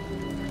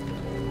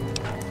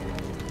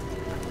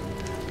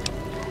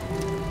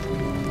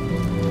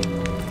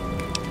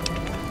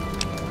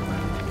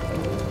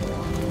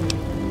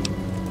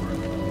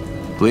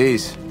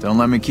 Please, don't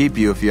let me keep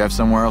you if you have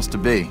somewhere else to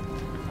be.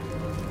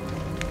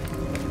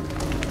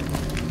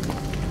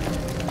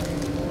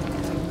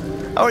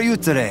 How are you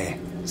today?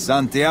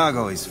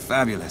 Santiago is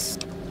fabulous.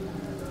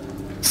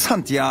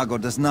 Santiago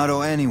does not owe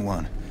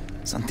anyone.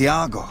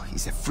 Santiago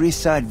is a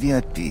free-side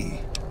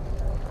VIP.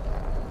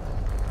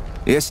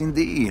 Yes,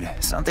 indeed.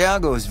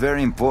 Santiago is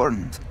very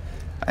important.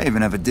 I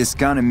even have a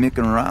discount in Mick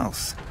and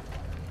Ralph's.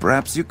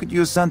 Perhaps you could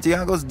use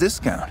Santiago's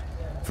discount.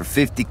 For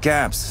 50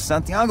 caps,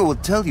 Santiago will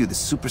tell you the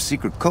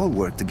super-secret code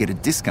word to get a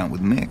discount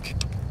with Mick.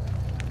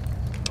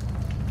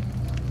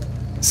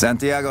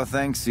 Santiago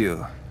thanks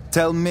you.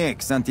 Tell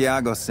Mick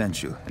Santiago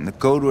sent you, and the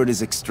code word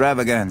is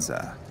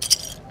extravaganza.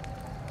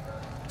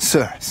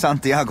 Sir,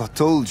 Santiago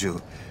told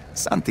you.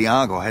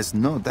 Santiago has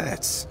no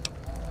debts.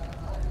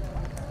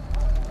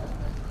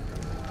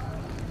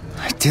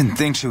 I didn't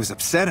think she was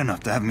upset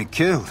enough to have me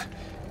killed.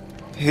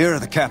 Here are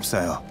the caps,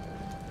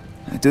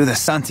 I do the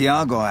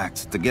Santiago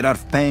act to get out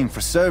of paying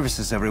for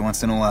services every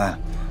once in a while.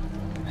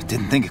 I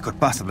didn't think it could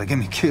possibly get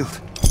me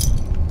killed.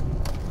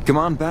 Come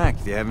on back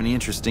if you have any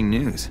interesting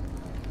news.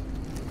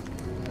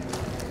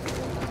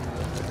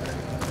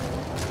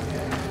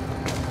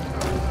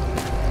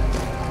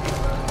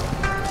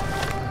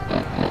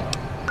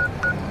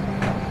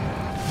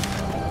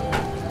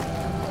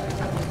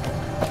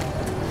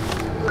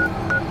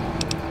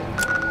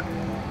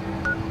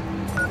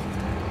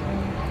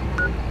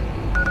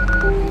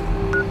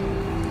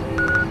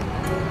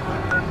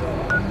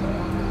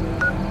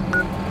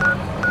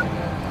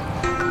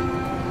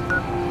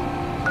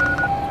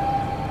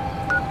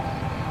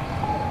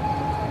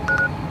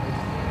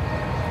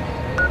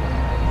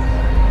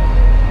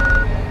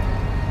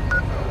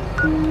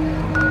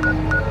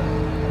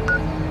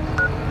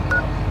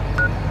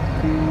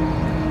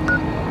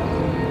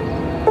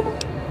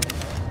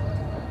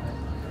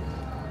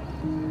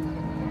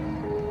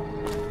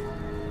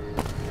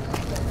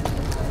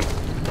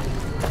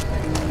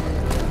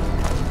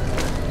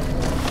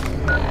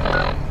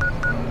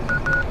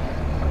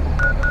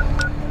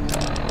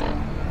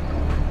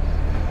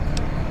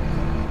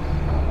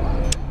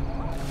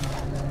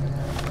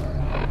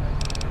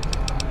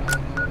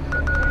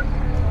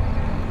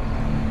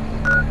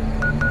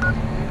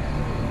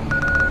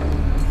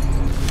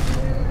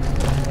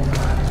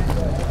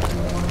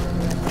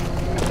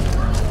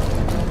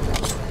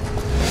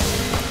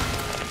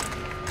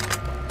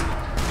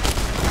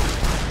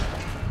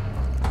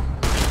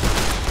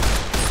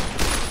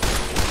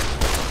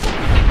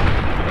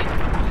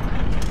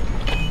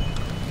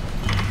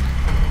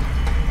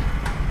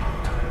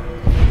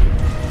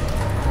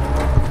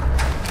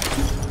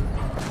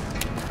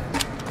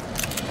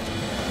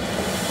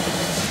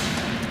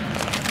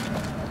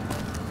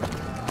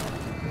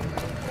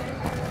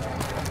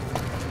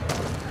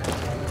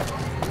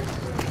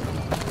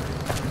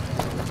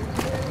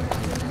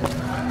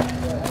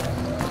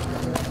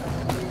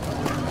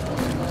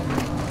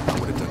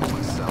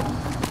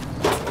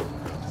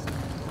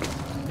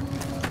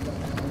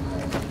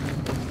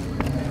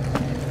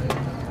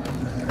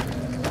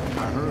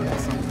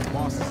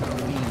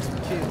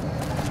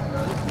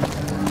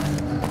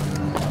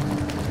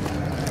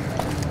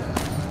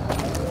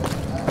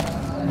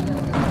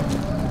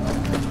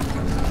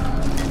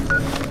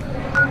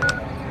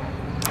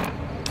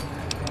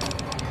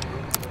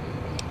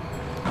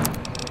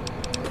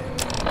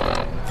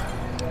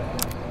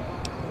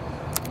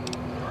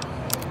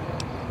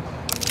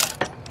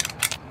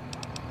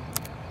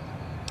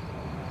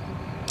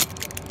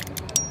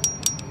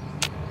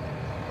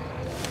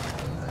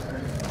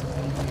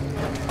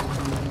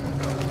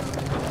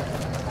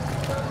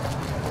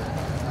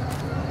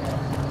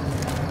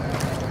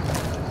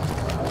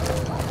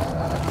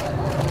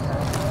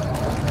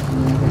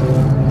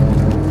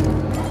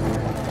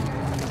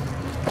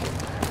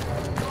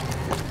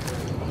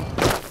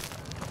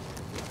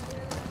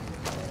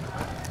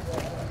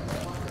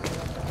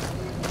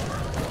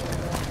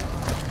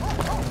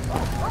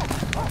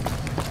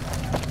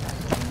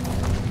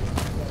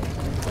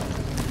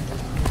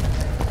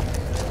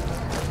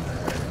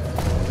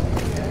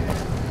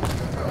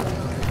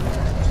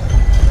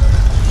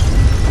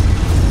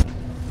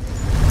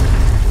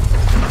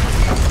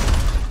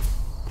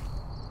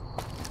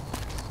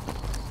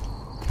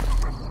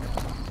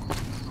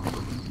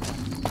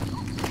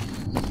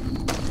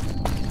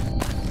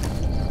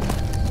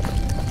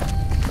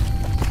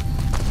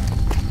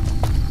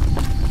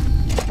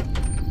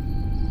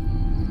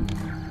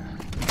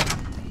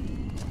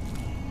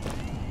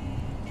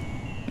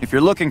 If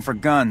you're looking for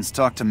guns,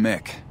 talk to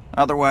Mick.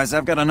 Otherwise,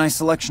 I've got a nice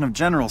selection of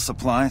general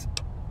supplies.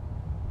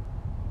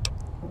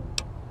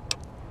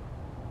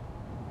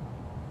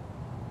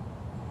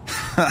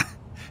 Are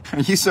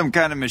you some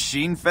kind of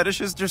machine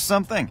fetishist or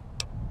something?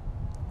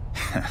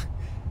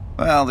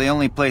 Well, the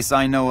only place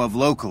I know of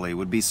locally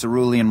would be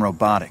Cerulean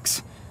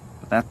Robotics.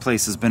 But that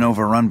place has been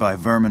overrun by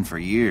vermin for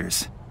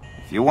years.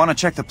 If you want to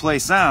check the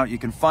place out, you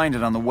can find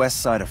it on the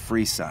west side of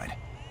Freeside.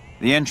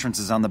 The entrance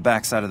is on the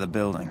back side of the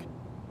building.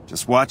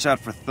 Just watch out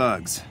for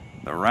thugs.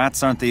 The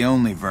rats aren't the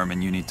only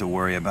vermin you need to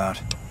worry about.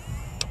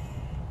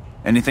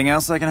 Anything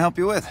else I can help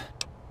you with?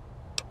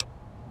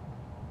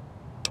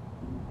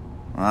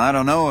 Well, I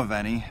don't know of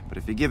any, but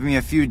if you give me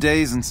a few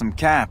days and some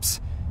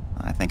caps,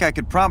 I think I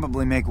could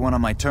probably make one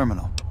on my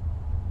terminal.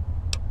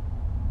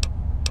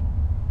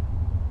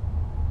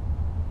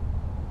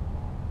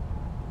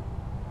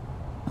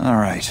 All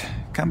right,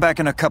 come back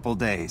in a couple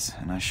days,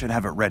 and I should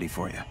have it ready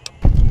for you.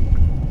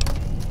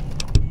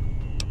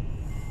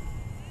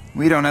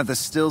 We don't have the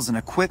stills and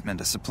equipment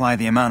to supply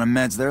the amount of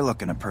meds they're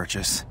looking to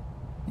purchase.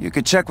 You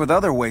could check with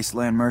other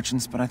wasteland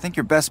merchants, but I think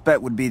your best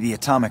bet would be the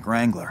Atomic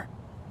Wrangler.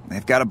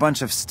 They've got a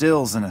bunch of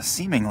stills and a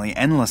seemingly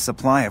endless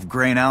supply of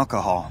grain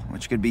alcohol,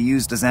 which could be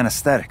used as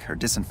anesthetic or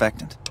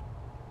disinfectant.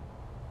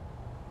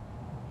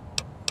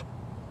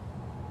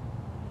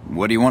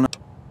 What do you want to...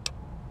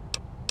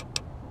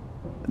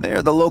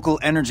 They're the local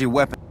energy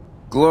weapon.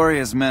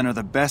 Gloria's men are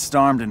the best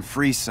armed in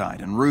Freeside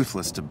and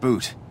ruthless to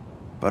boot.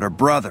 But her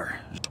brother...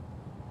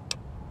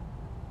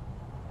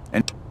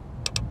 and...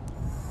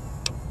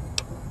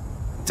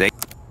 Take...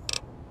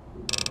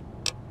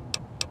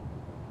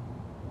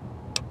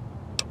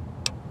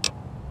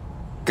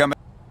 Come...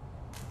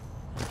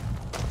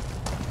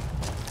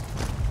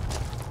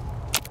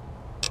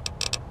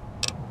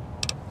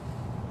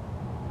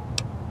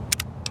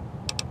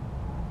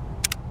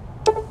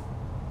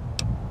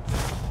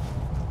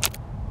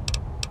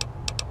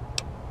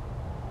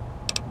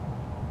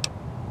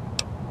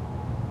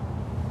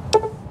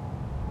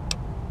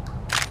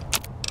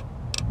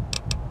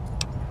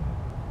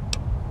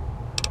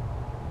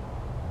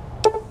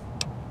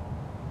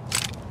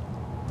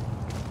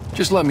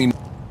 Just let me know.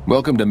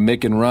 Welcome to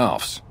Mick and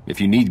Ralph's. If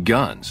you need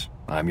guns,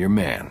 I'm your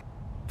man.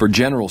 For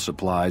general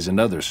supplies and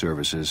other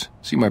services,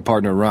 see my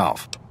partner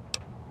Ralph.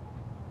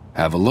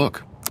 Have a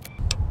look.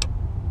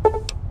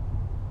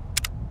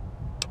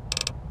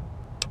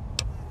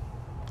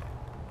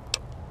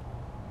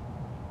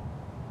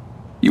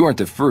 You aren't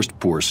the first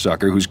poor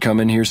sucker who's come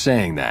in here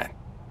saying that.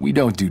 We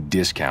don't do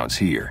discounts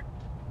here.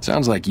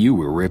 Sounds like you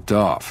were ripped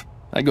off.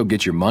 I go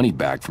get your money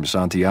back from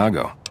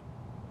Santiago.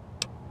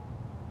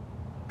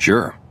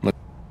 Sure.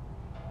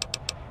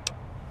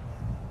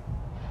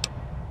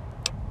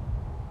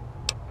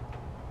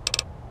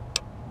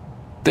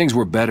 Things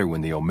were better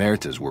when the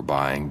Omertas were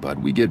buying, but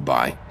we get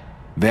by.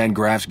 Van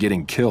Graff's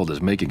getting killed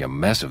is making a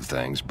mess of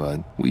things,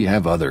 but we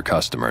have other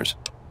customers.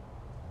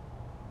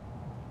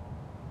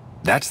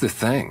 That's the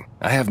thing.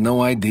 I have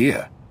no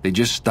idea. They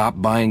just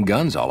stopped buying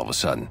guns all of a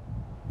sudden.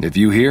 If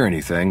you hear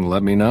anything,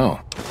 let me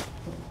know.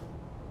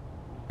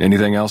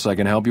 Anything else I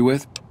can help you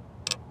with?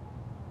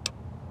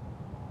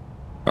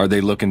 Are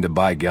they looking to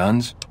buy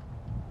guns?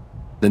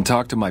 Then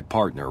talk to my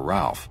partner,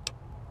 Ralph.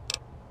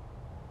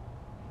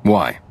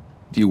 Why?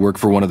 Do you work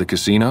for one of the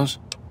casinos?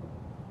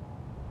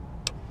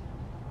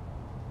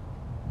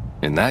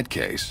 In that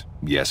case,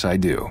 yes I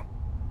do.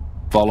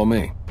 Follow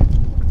me.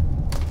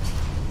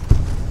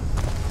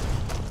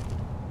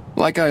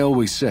 Like I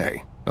always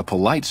say, a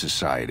polite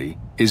society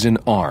is an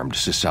armed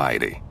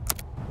society.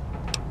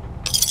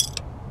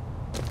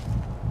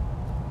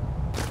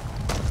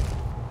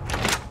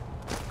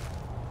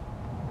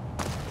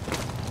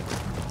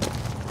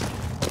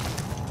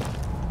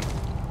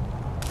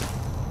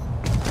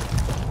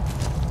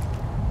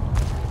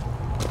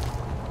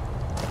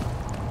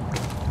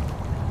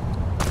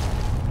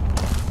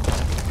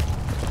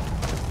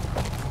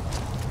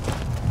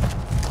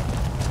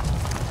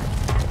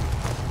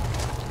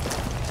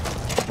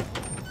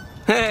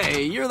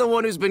 Hey, you're the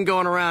one who's been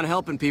going around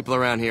helping people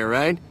around here,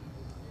 right?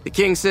 The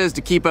king says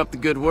to keep up the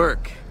good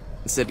work,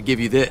 and said to give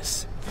you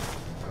this.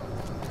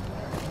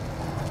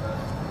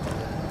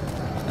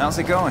 How's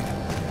it going?